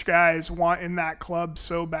these rich guys want in that club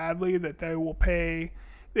so badly that they will pay.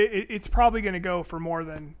 It's probably going to go for more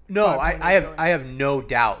than. No, $5.8 billion. I have no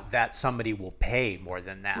doubt that somebody will pay more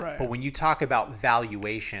than that. Right. But when you talk about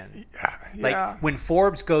valuation, Yeah. like when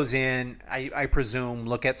Forbes goes in, I presume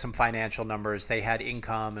look at some financial numbers. They had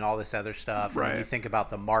income and all this other stuff. Right. And you think about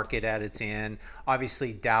the market that it's in.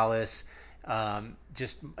 Obviously, Dallas.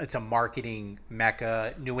 It's a marketing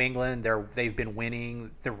mecca. New England, they've been winning.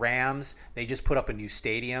 The Rams, they just put up a new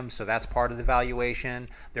stadium, so that's part of the valuation.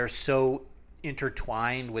 They're so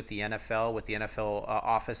intertwined with the NFL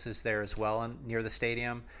offices there as well near the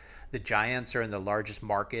stadium. The Giants are in the largest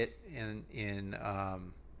market in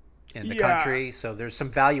the country, so there's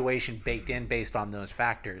some valuation baked in based on those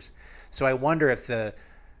factors. So I wonder if the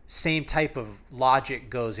same type of logic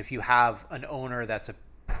goes if you have an owner that's a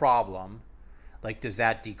problem. Like, does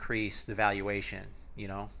that decrease the valuation?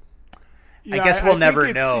 Yeah, I guess we'll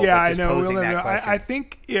never know. Yeah, but just I know. posing We'll never that know. question. I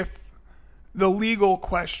think if the legal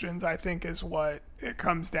questions, I think, is what it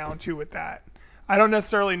comes down to with that. I don't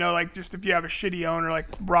necessarily know, like, just if you have a shitty owner like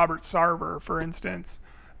Robert Sarver, for instance.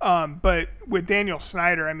 But with Daniel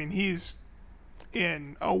Snyder, I mean, he's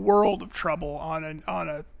in a world of trouble on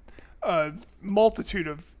a multitude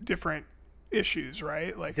of different issues,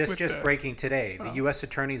 right? Like This just breaking today. The U.S.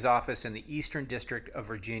 Attorney's Office in the Eastern District of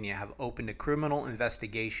Virginia have opened a criminal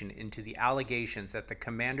investigation into the allegations that the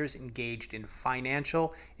commanders engaged in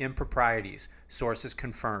financial improprieties, sources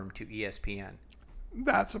confirmed to ESPN.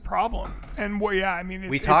 That's a problem. And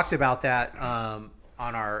we talked about that on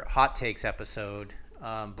our Hot Takes episode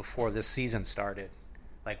before this season started.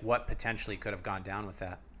 Like, what potentially could have gone down with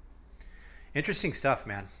that. Interesting stuff,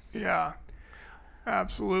 man. Yeah.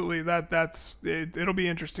 Absolutely. That's it. It'll be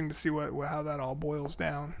interesting to see how that all boils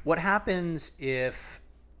down. What happens if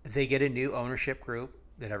they get a new ownership group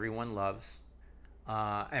that everyone loves,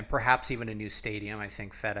 and perhaps even a new stadium? I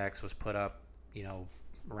think FedEx was put up,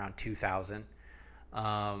 around 2000.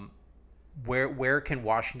 Where can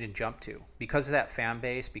Washington jump to because of that fan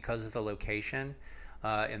base, because of the location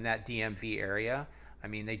in that DMV area? I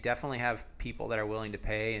mean, they definitely have people that are willing to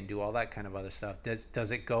pay and do all that kind of other stuff.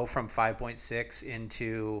 Does it go from 5.6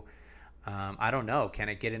 into, I don't know, can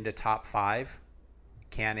it get into top 5?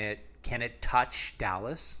 Can it touch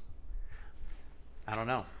Dallas? I don't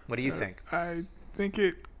know. What do you think? I think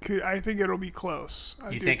it could. I think it'll be close.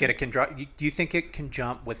 Do you think it can drop? Do you think it can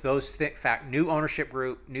jump with those new ownership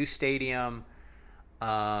group, new stadium?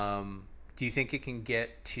 Do you think it can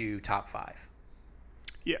get to top 5?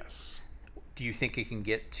 Yes. Do you think it can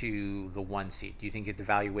get to the 1 seed? Do you think the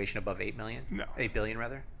valuation above $8 million? No. $8 billion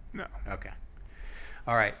rather? No. Okay.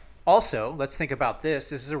 All right. Also, let's think about this.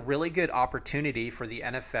 This is a really good opportunity for the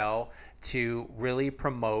NFL to really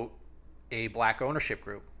promote a black ownership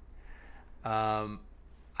group.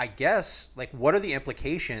 I guess, like, what are the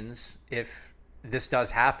implications if this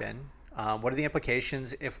does happen? What are the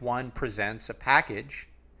implications if one presents a package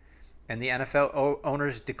and the NFL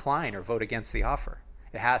owners decline or vote against the offer?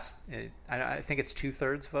 I think it's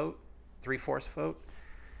 2/3 vote, 3/4 vote.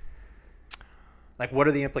 Like, what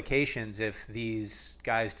are the implications if these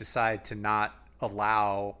guys decide to not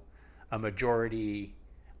allow a majority,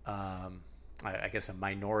 I guess a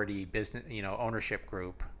minority business, ownership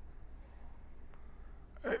group?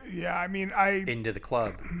 Yeah, I mean, into the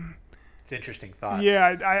club. It's an interesting thought.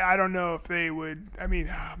 Yeah, I don't know if they would. I mean,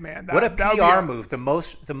 oh, man, what a PR move! The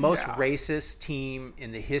most racist team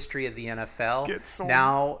in the history of the NFL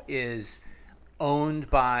now is owned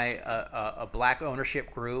by a black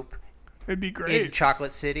ownership group. It'd be great in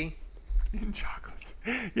Chocolate City. In Chocolate,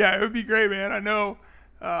 yeah, it would be great, man. I know.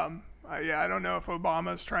 I don't know if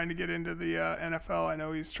Obama's trying to get into the NFL. I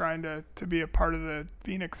know he's trying to be a part of the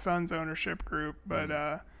Phoenix Suns ownership group,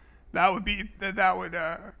 but That would be that would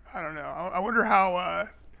I don't know. I wonder how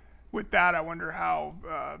with that. I wonder how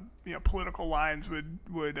political lines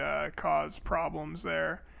would cause problems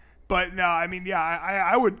there. But no, I mean, yeah,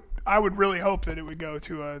 I would really hope that it would go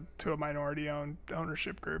to a minority owned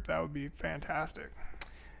ownership group. That would be fantastic.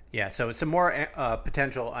 Yeah, so some more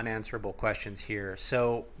potential unanswerable questions here.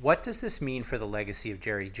 So what does this mean for the legacy of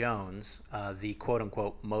Jerry Jones, the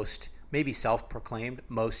quote-unquote most, maybe self-proclaimed,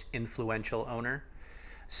 most influential owner?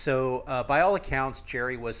 So by all accounts,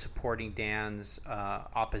 Jerry was supporting Dan's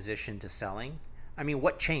opposition to selling. I mean,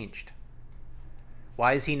 what changed?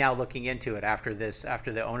 Why is he now looking into it after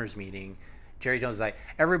the owners' meeting? Jerry Jones is like,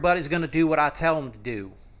 everybody's going to do what I tell them to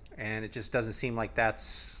do. And it just doesn't seem like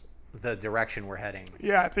that's the direction we're heading.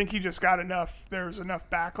 Yeah, I think he just got enough. There was enough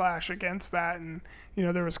backlash against that, and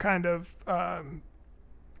there was kind of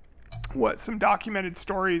some documented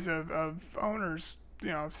stories of owners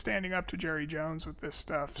standing up to Jerry Jones with this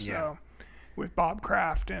stuff. So Yeah. with Bob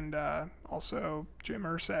Kraft and also Jim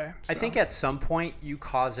Irsay. I think at some point you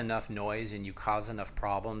cause enough noise and you cause enough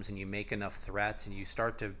problems and you make enough threats and you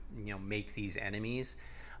start to make these enemies.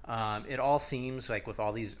 It all seems like with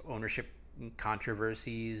all these ownership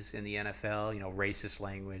controversies in the NFL, racist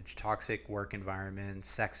language, toxic work environment,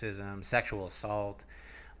 sexism, sexual assault,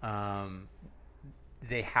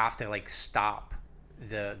 they have to stop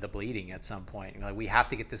the bleeding at some point. We have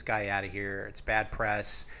to get this guy out of here. It's bad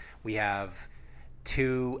press. We have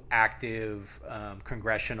 2 active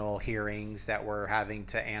congressional hearings that we're having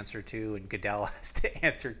to answer to, and Goodell has to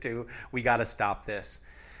answer to. We got to stop this.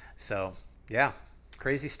 So yeah,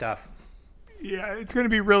 crazy stuff. Yeah, it's going to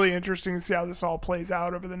be really interesting to see how this all plays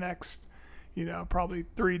out over the next, probably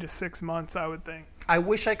 3 to 6 months, I would think. I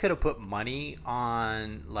wish I could have put money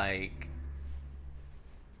on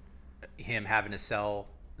him having to sell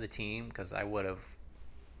the team, because I would have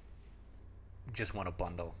just won a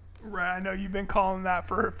bundle. Right, I know you've been calling that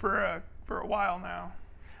for a while now.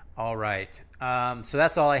 All right. So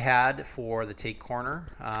that's all I had for the Take Corner.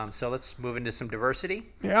 So let's move into some diversity.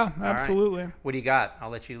 Yeah, absolutely. Right. What do you got?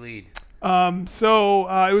 I'll let you lead.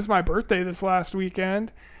 So it was my birthday this last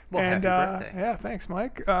weekend. Well, and, happy birthday. Yeah, thanks,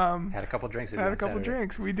 Mike. Had a couple drinks.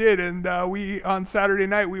 Drinks. We did, and we on Saturday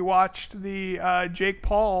night we watched the Jake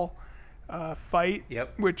Paul fight,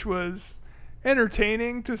 Yep. which was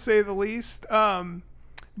entertaining to say the least.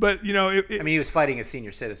 But he was fighting a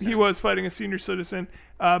senior citizen. He was fighting a senior citizen.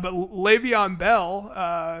 But Le'Veon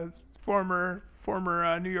Bell,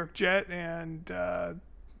 former New York Jet and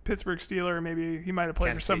Pittsburgh Steeler, maybe he might have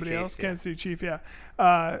played for somebody else. Yeah. Kansas City Chief,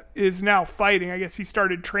 yeah. Is now fighting. I guess he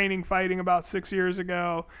started fighting about 6 years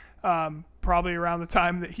ago, probably around the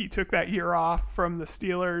time that he took that year off from the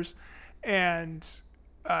Steelers, and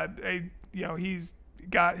he's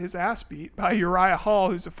got his ass beat by Uriah Hall,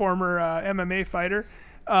 who's a former MMA fighter.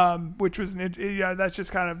 Which was that's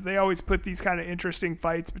just kind of, they always put these kind of interesting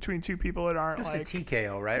fights between two people that aren't it was like a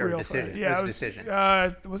TKO, right? Or a decision? Yeah, it was a decision.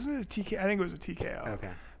 Wasn't it a TKO? I think it was a TKO. Okay.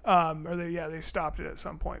 They stopped it at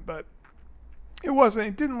some point, but it wasn't.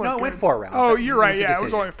 It didn't look. No, it good. went 4 rounds. Oh, you're right. Yeah, it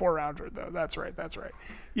was decision. only a 4-rounder though. That's right.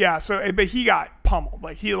 Yeah. So, but he got pummeled.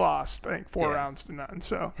 Like he lost, I think, 4 rounds to none.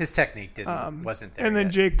 So his technique wasn't there. And then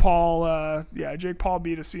yet. Jake Paul, Jake Paul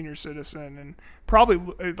beat a senior citizen and probably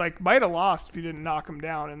might have lost if he didn't knock him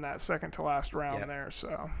down in that second to last round there.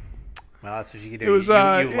 So. Well, that's what you can do. It was you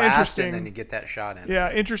last interesting, and then you get that shot in.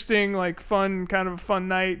 Yeah, interesting, fun, kind of a fun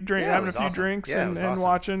night. Having a few drinks and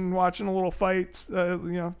awesome. watching a little fights,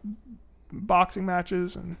 boxing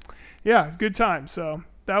matches, and good time. So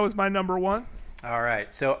that was my number one. All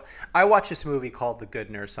right, so I watched this movie called The Good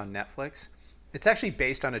Nurse on Netflix. It's actually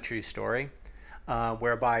based on a true story,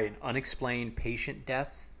 whereby an unexplained patient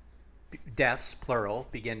deaths plural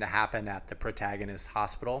begin to happen at the protagonist's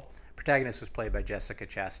hospital. Protagonist was played by Jessica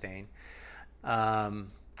Chastain.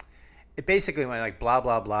 It basically went like blah,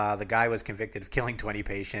 blah, blah. The guy was convicted of killing 20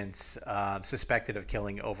 patients, suspected of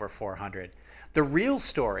killing over 400. The real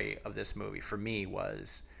story of this movie for me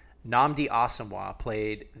was Nnamdi Asomugha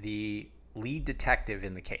played the lead detective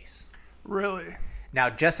in the case. Really? Now,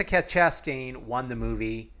 Jessica Chastain won the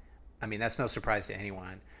movie. I mean, that's no surprise to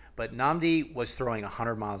anyone. But Nnamdi was throwing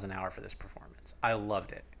 100 miles an hour for this performance. I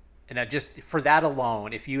loved it. And just for that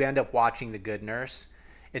alone, if you end up watching The Good Nurse,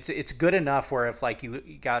 it's good enough where if you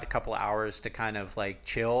got a couple hours to kind of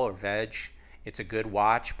chill or veg, it's a good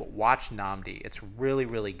watch. But watch Nnamdi; it's really,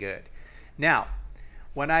 really good. Now,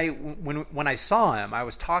 when I saw him, I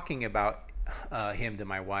was talking about him to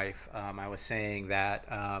my wife. I was saying that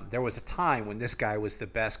there was a time when this guy was the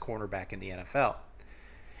best cornerback in the NFL.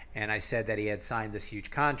 And I said that he had signed this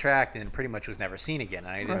huge contract and pretty much was never seen again.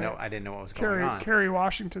 And I didn't know what was going on. Kerry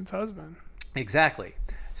Washington's husband. Exactly.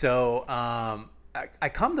 So I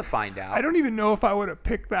come to find out. I don't even know if I would have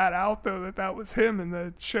picked that out though, that was him in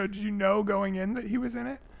the show. Did you know going in that he was in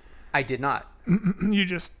it? I did not. You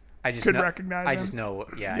just could recognize him? I just know.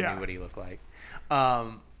 Yeah, I knew what he looked like.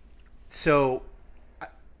 So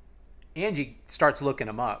Angie starts looking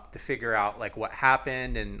him up to figure out like what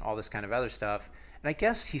happened and all this kind of other stuff. And I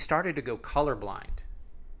guess he started to go colorblind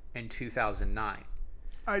in 2009.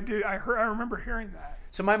 I remember hearing that.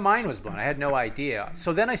 So my mind was blown. I had no idea.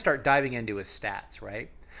 So then I start diving into his stats, right?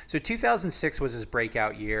 So 2006 was his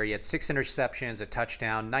breakout year. He had 6 interceptions, a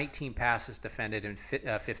touchdown, 19 passes defended, and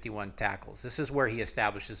 51 tackles. This is where he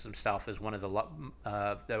establishes himself as one of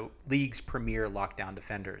the league's premier lockdown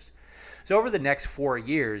defenders. So over the next 4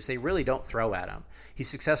 years, they really don't throw at him. He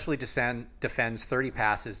successfully defends 30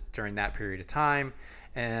 passes during that period of time,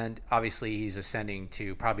 and obviously he's ascending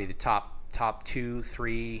to probably the top 2,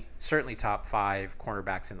 3, certainly top 5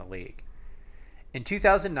 cornerbacks in the league. In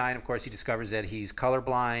 2009, of course, he discovers that he's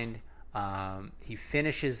colorblind. He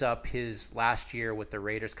finishes up his last year with the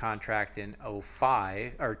Raiders contract in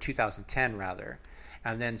 2010 rather,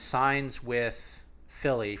 and then signs with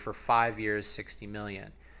Philly for 5 years, $60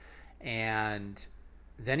 million. And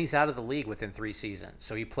then he's out of the league within 3 seasons.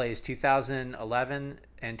 So he plays 2011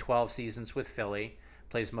 and 12 seasons with Philly,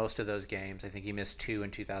 plays most of those games. I think he missed 2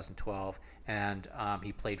 in 2012, and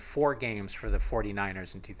he played 4 games for the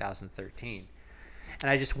 49ers in 2013. And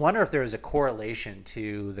I just wonder if there is a correlation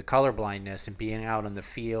to the colorblindness and being out on the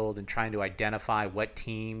field and trying to identify what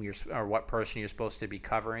team or what person you're supposed to be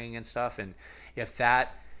covering and stuff, and if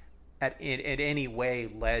that in any way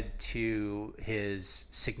led to his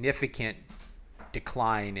significant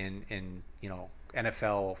decline in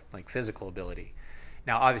NFL like physical ability.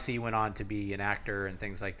 Now, obviously, he went on to be an actor and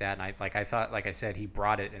things like that, and I thought, like I said, he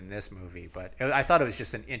brought it in this movie. But I thought it was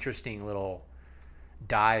just an interesting little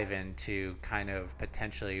dive into kind of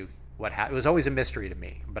potentially what happened. It was always a mystery to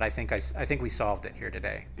me, but I think we solved it here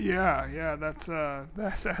today. Yeah,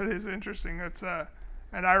 that is interesting. That's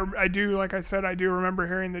and I do, like I said, I do remember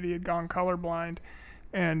hearing that he had gone colorblind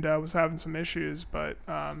and was having some issues, but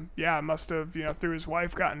it must have through his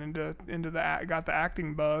wife gotten into got the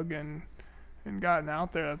acting bug and gotten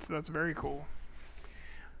out there. That's very cool.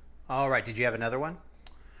 All right, did you have another one?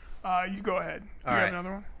 You go ahead. You have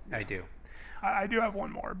another one? I do. I do have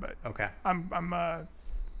one more, but okay. I'm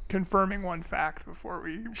confirming one fact before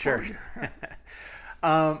we. Sure.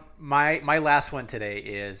 My last one today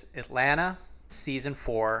is Atlanta season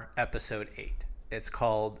 4 episode 8. It's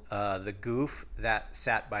called The Goof That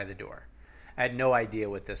Sat by the Door. I had no idea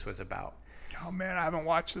what this was about. Oh man, I haven't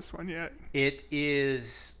watched this one yet. It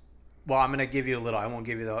is. Well, I'm going to give you a little. I won't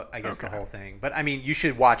give you the whole thing, but I mean, you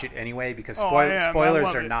should watch it anyway because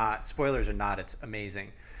spoilers are not. It's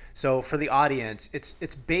amazing. So for the audience,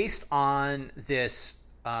 it's based on this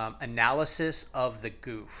analysis of the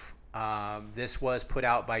Goof. This was put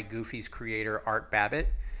out by Goofy's creator Art Babbitt,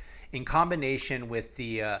 in combination with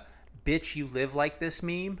the "Bitch You Live Like This"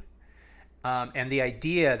 meme, and the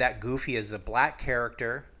idea that Goofy is a black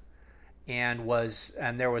character. And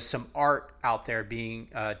there was some art out there being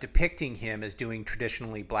depicting him as doing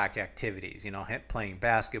traditionally black activities, playing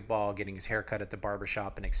basketball, getting his hair cut at the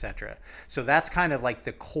barbershop, and etc. So that's kind of like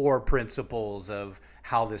the core principles of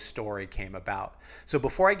how this story came about. So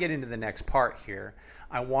before I get into the next part here,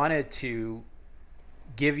 I wanted to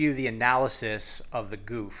give you the analysis of the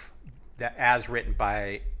Goof that as written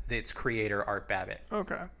by its creator, Art Babbitt.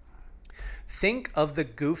 Okay. Think of the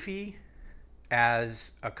Goofy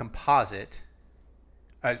as a composite.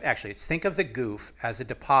 Think of the Goof as a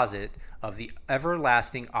deposit of the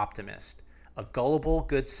everlasting optimist, a gullible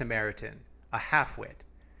good Samaritan, a half-wit,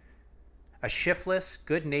 a shiftless,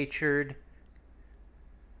 good-natured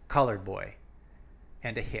colored boy,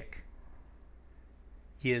 and a hick.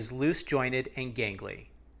 He is loose-jointed and gangly,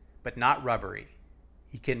 but not rubbery.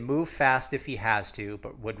 He can move fast if he has to,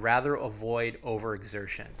 but would rather avoid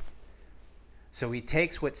overexertion. So he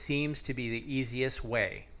takes what seems to be the easiest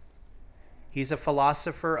way. He's a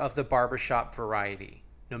philosopher of the barbershop variety.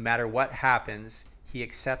 No matter what happens, he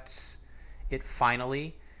accepts it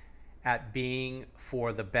finally at being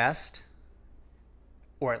for the best,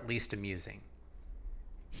 or at least amusing.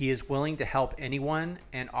 He is willing to help anyone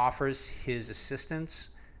and offers his assistance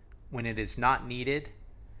when it is not needed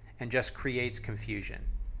and just creates confusion.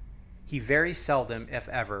 He very seldom, if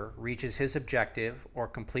ever, reaches his objective or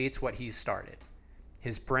completes what he's started.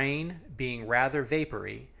 His brain, being rather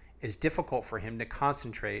vapory, is difficult for him to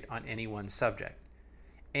concentrate on any one subject.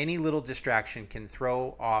 Any little distraction can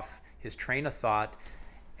throw off his train of thought,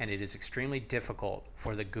 and it is extremely difficult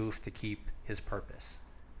for the Goof to keep his purpose.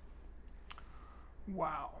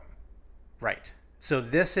 Wow. Right. So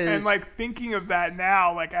this is And like thinking of that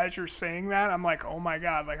now, like as you're saying that, I'm like, oh my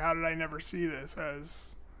god, like how did I never see this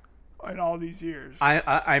as in all these years?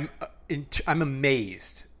 I'm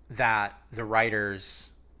amazed that the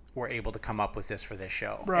writers were able to come up with this for this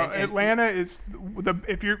show. Bro, Atlanta is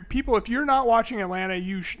if you're not watching Atlanta,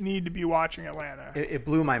 you need to be watching Atlanta. It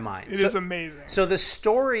blew my mind. It is amazing. So the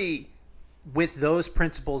story with those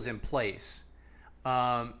principles in place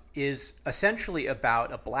is essentially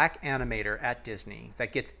about a black animator at Disney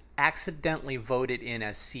that gets accidentally voted in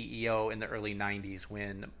as CEO in the early 90s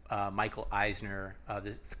when Michael Eisner,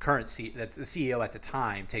 the CEO at the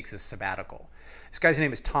time, takes a sabbatical. This guy's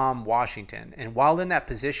name is Tom Washington, and while in that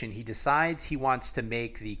position, he decides he wants to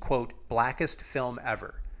make the, quote, blackest film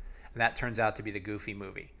ever. And that turns out to be the Goofy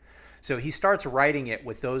movie. So he starts writing it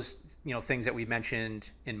with those, things that we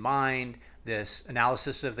mentioned in mind, this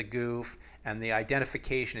analysis of the goof and the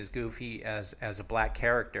identification as Goofy as a black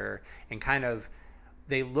character, and kind of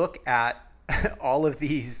they look at all of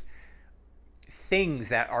these things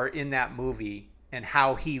that are in that movie and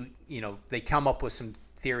how he, they come up with some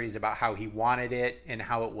theories about how he wanted it and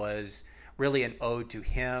how it was really an ode to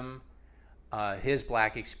him, his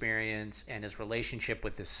black experience and his relationship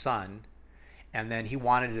with his son. And then he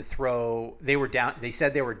wanted to they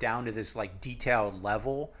said they were down to this like detailed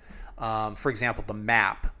level. For example, the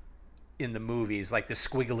map in the movies, like the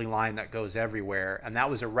squiggly line that goes everywhere. And that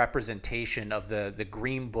was a representation of the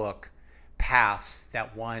Green Book paths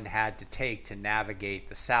that one had to take to navigate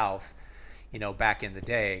the South, back in the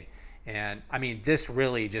day. And I mean, this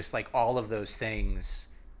really just like all of those things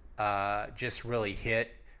just really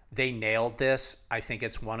hit. They nailed this. I think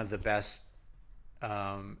it's one of the best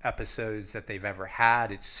episodes that they've ever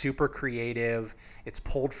had. It's super creative. It's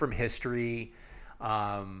pulled from history.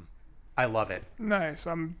 I love it. Nice.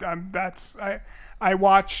 I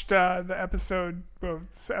watched the episode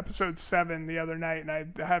 7 the other night, and I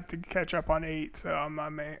have to catch up on 8, so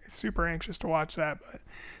I'm super anxious to watch that. But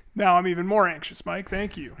now I'm even more anxious, Mike.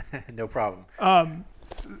 Thank you. No problem.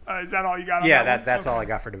 Is that all you got? Yeah, on that's all I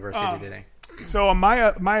got for diversity today. So on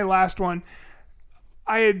my last one,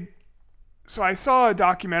 I saw a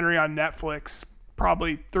documentary on Netflix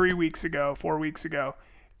probably 4 weeks ago,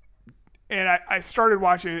 and I started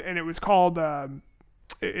watching it, and it was called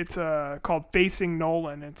called Facing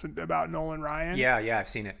Nolan. It's about Nolan Ryan. Yeah, I've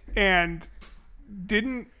seen it. And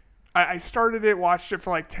I started it, watched it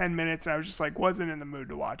for like 10 minutes, and I was just like, wasn't in the mood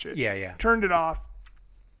to watch it. Yeah. Turned it off.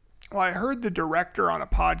 Well, I heard the director on a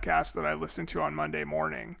podcast that I listened to on Monday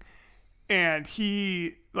morning, and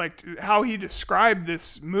he, like, how he described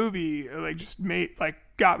this movie, like, just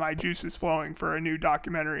got my juices flowing for a new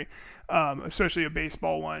documentary, especially a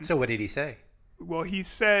baseball one. So what did he say? Well, he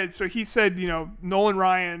said, Nolan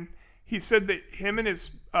Ryan, he said that him and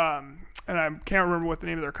his, and I can't remember what the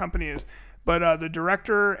name of their company is, but the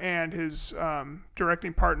director and his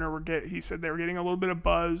directing partner he said they were getting a little bit of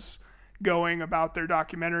buzz going about their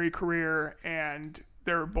documentary career, and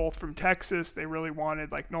they're both from Texas. They really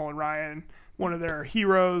wanted, like, Nolan Ryan, one of their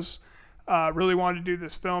heroes, really wanted to do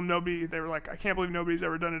this film. They were like, I can't believe nobody's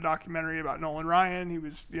ever done a documentary about Nolan Ryan. He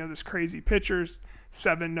was, this crazy pitcher,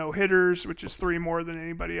 7 no-hitters, which is 3 more than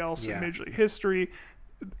anybody else in Major League history.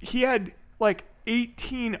 He had like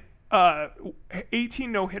 18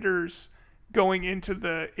 no-hitters going into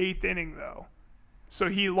the 8th inning, though. So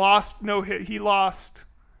he lost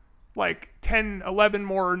like 10, 11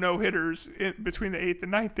 more no-hitters between the 8th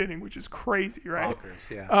and 9th inning, which is crazy, right? Bonkers,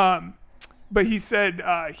 yeah. But he said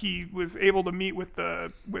he was able to meet with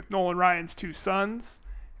Nolan Ryan's 2 sons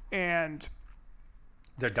and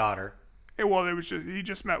their daughter. He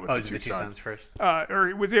just met with the 2 sons first. Or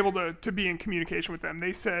he was able to be in communication with them.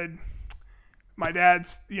 They said, my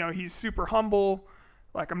dad's, he's super humble.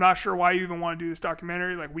 Like, I'm not sure why you even want to do this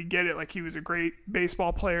documentary. Like, we get it. Like, he was a great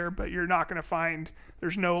baseball player, but you're not going to find,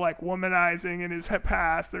 there's no, like, womanizing in his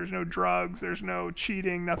past. There's no drugs. There's no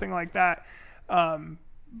cheating, nothing like that.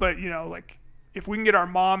 But, like, if we can get our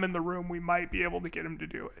mom in the room, we might be able to get him to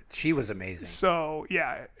do it. She was amazing. So,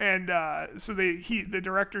 yeah. And so the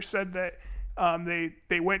director said that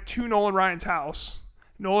they went to Nolan Ryan's house.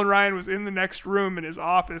 Nolan Ryan was in the next room in his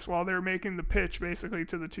office while they were making the pitch, basically,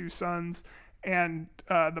 to the 2 sons and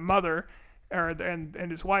the mother and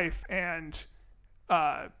his wife. And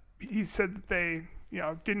he said that they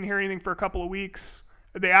didn't hear anything for a couple of weeks.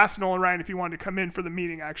 They asked Nolan Ryan if he wanted to come in for the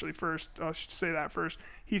meeting, actually, first. I should say that first.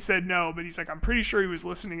 He said no, but he's like, I'm pretty sure he was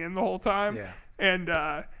listening in the whole time. Yeah.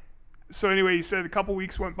 And so anyway, he said a couple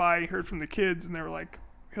weeks went by, he heard from the kids, and they were like,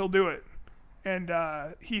 he'll do it. And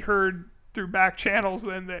he heard through back channels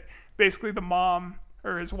then that basically the mom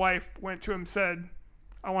or his wife went to him and said,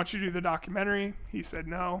 I want you to do the documentary. He said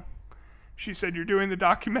no. she said, "You're doing the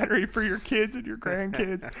documentary for your kids and your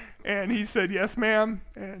grandkids." And he said, "Yes, ma'am,"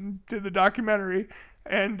 and did the documentary.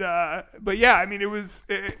 And but yeah, I mean, it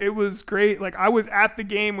was great. Like, I was at the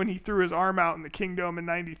game when he threw his arm out in the Kingdome in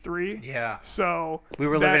 '93. Yeah. So we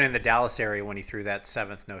were living in the Dallas area when he threw that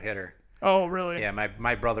 7th no-hitter. Oh, really? Yeah,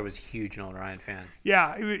 my brother was a huge Nolan Ryan fan.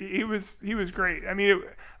 Yeah, he was great. I mean,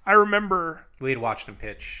 I remember we had watched him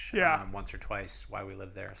pitch Yeah. Once or twice while we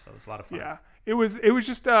lived there, so it was a lot of fun. Yeah, it was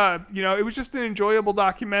just it was just an enjoyable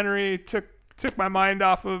documentary. Took my mind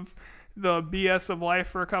off of the BS of life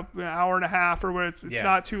for an hour and a half or what. It's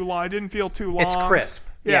not too long. It didn't feel too long. It's crisp.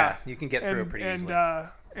 Yeah, you can get through it pretty easily.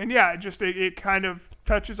 And yeah, it kind of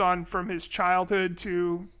touches on from his childhood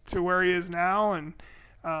to where he is now, and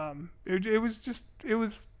it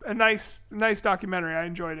was a nice documentary. I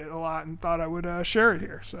enjoyed it a lot and thought I would share it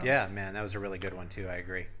here. So yeah, man, that was a really good one too. I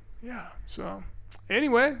agree. Yeah. So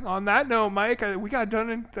anyway, on that note, Mike, we got done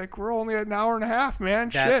in we're only at an hour and a half, man.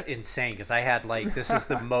 That's Shit. insane because I had this is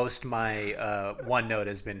the most my OneNote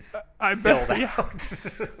has been I filled bet, out.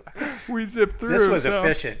 We zipped through. This was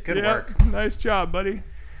efficient. Good work. Nice job, buddy.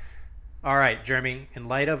 All right, Jeremy, in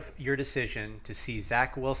light of your decision to see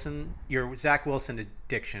your Zach Wilson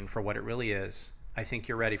addiction for what it really is, I think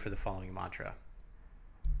you're ready for the following mantra.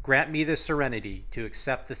 Grant me the serenity to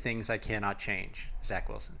accept the things I cannot change, Zach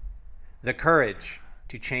Wilson. The courage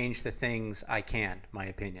to change the things I can, my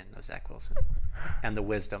opinion of Zach Wilson. And the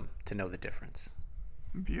wisdom to know the difference.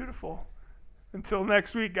 Beautiful. Until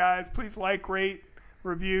next week, guys, please like, rate,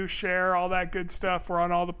 review, share, all that good stuff. We're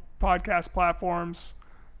on all the podcast platforms.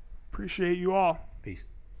 Appreciate you all. Peace.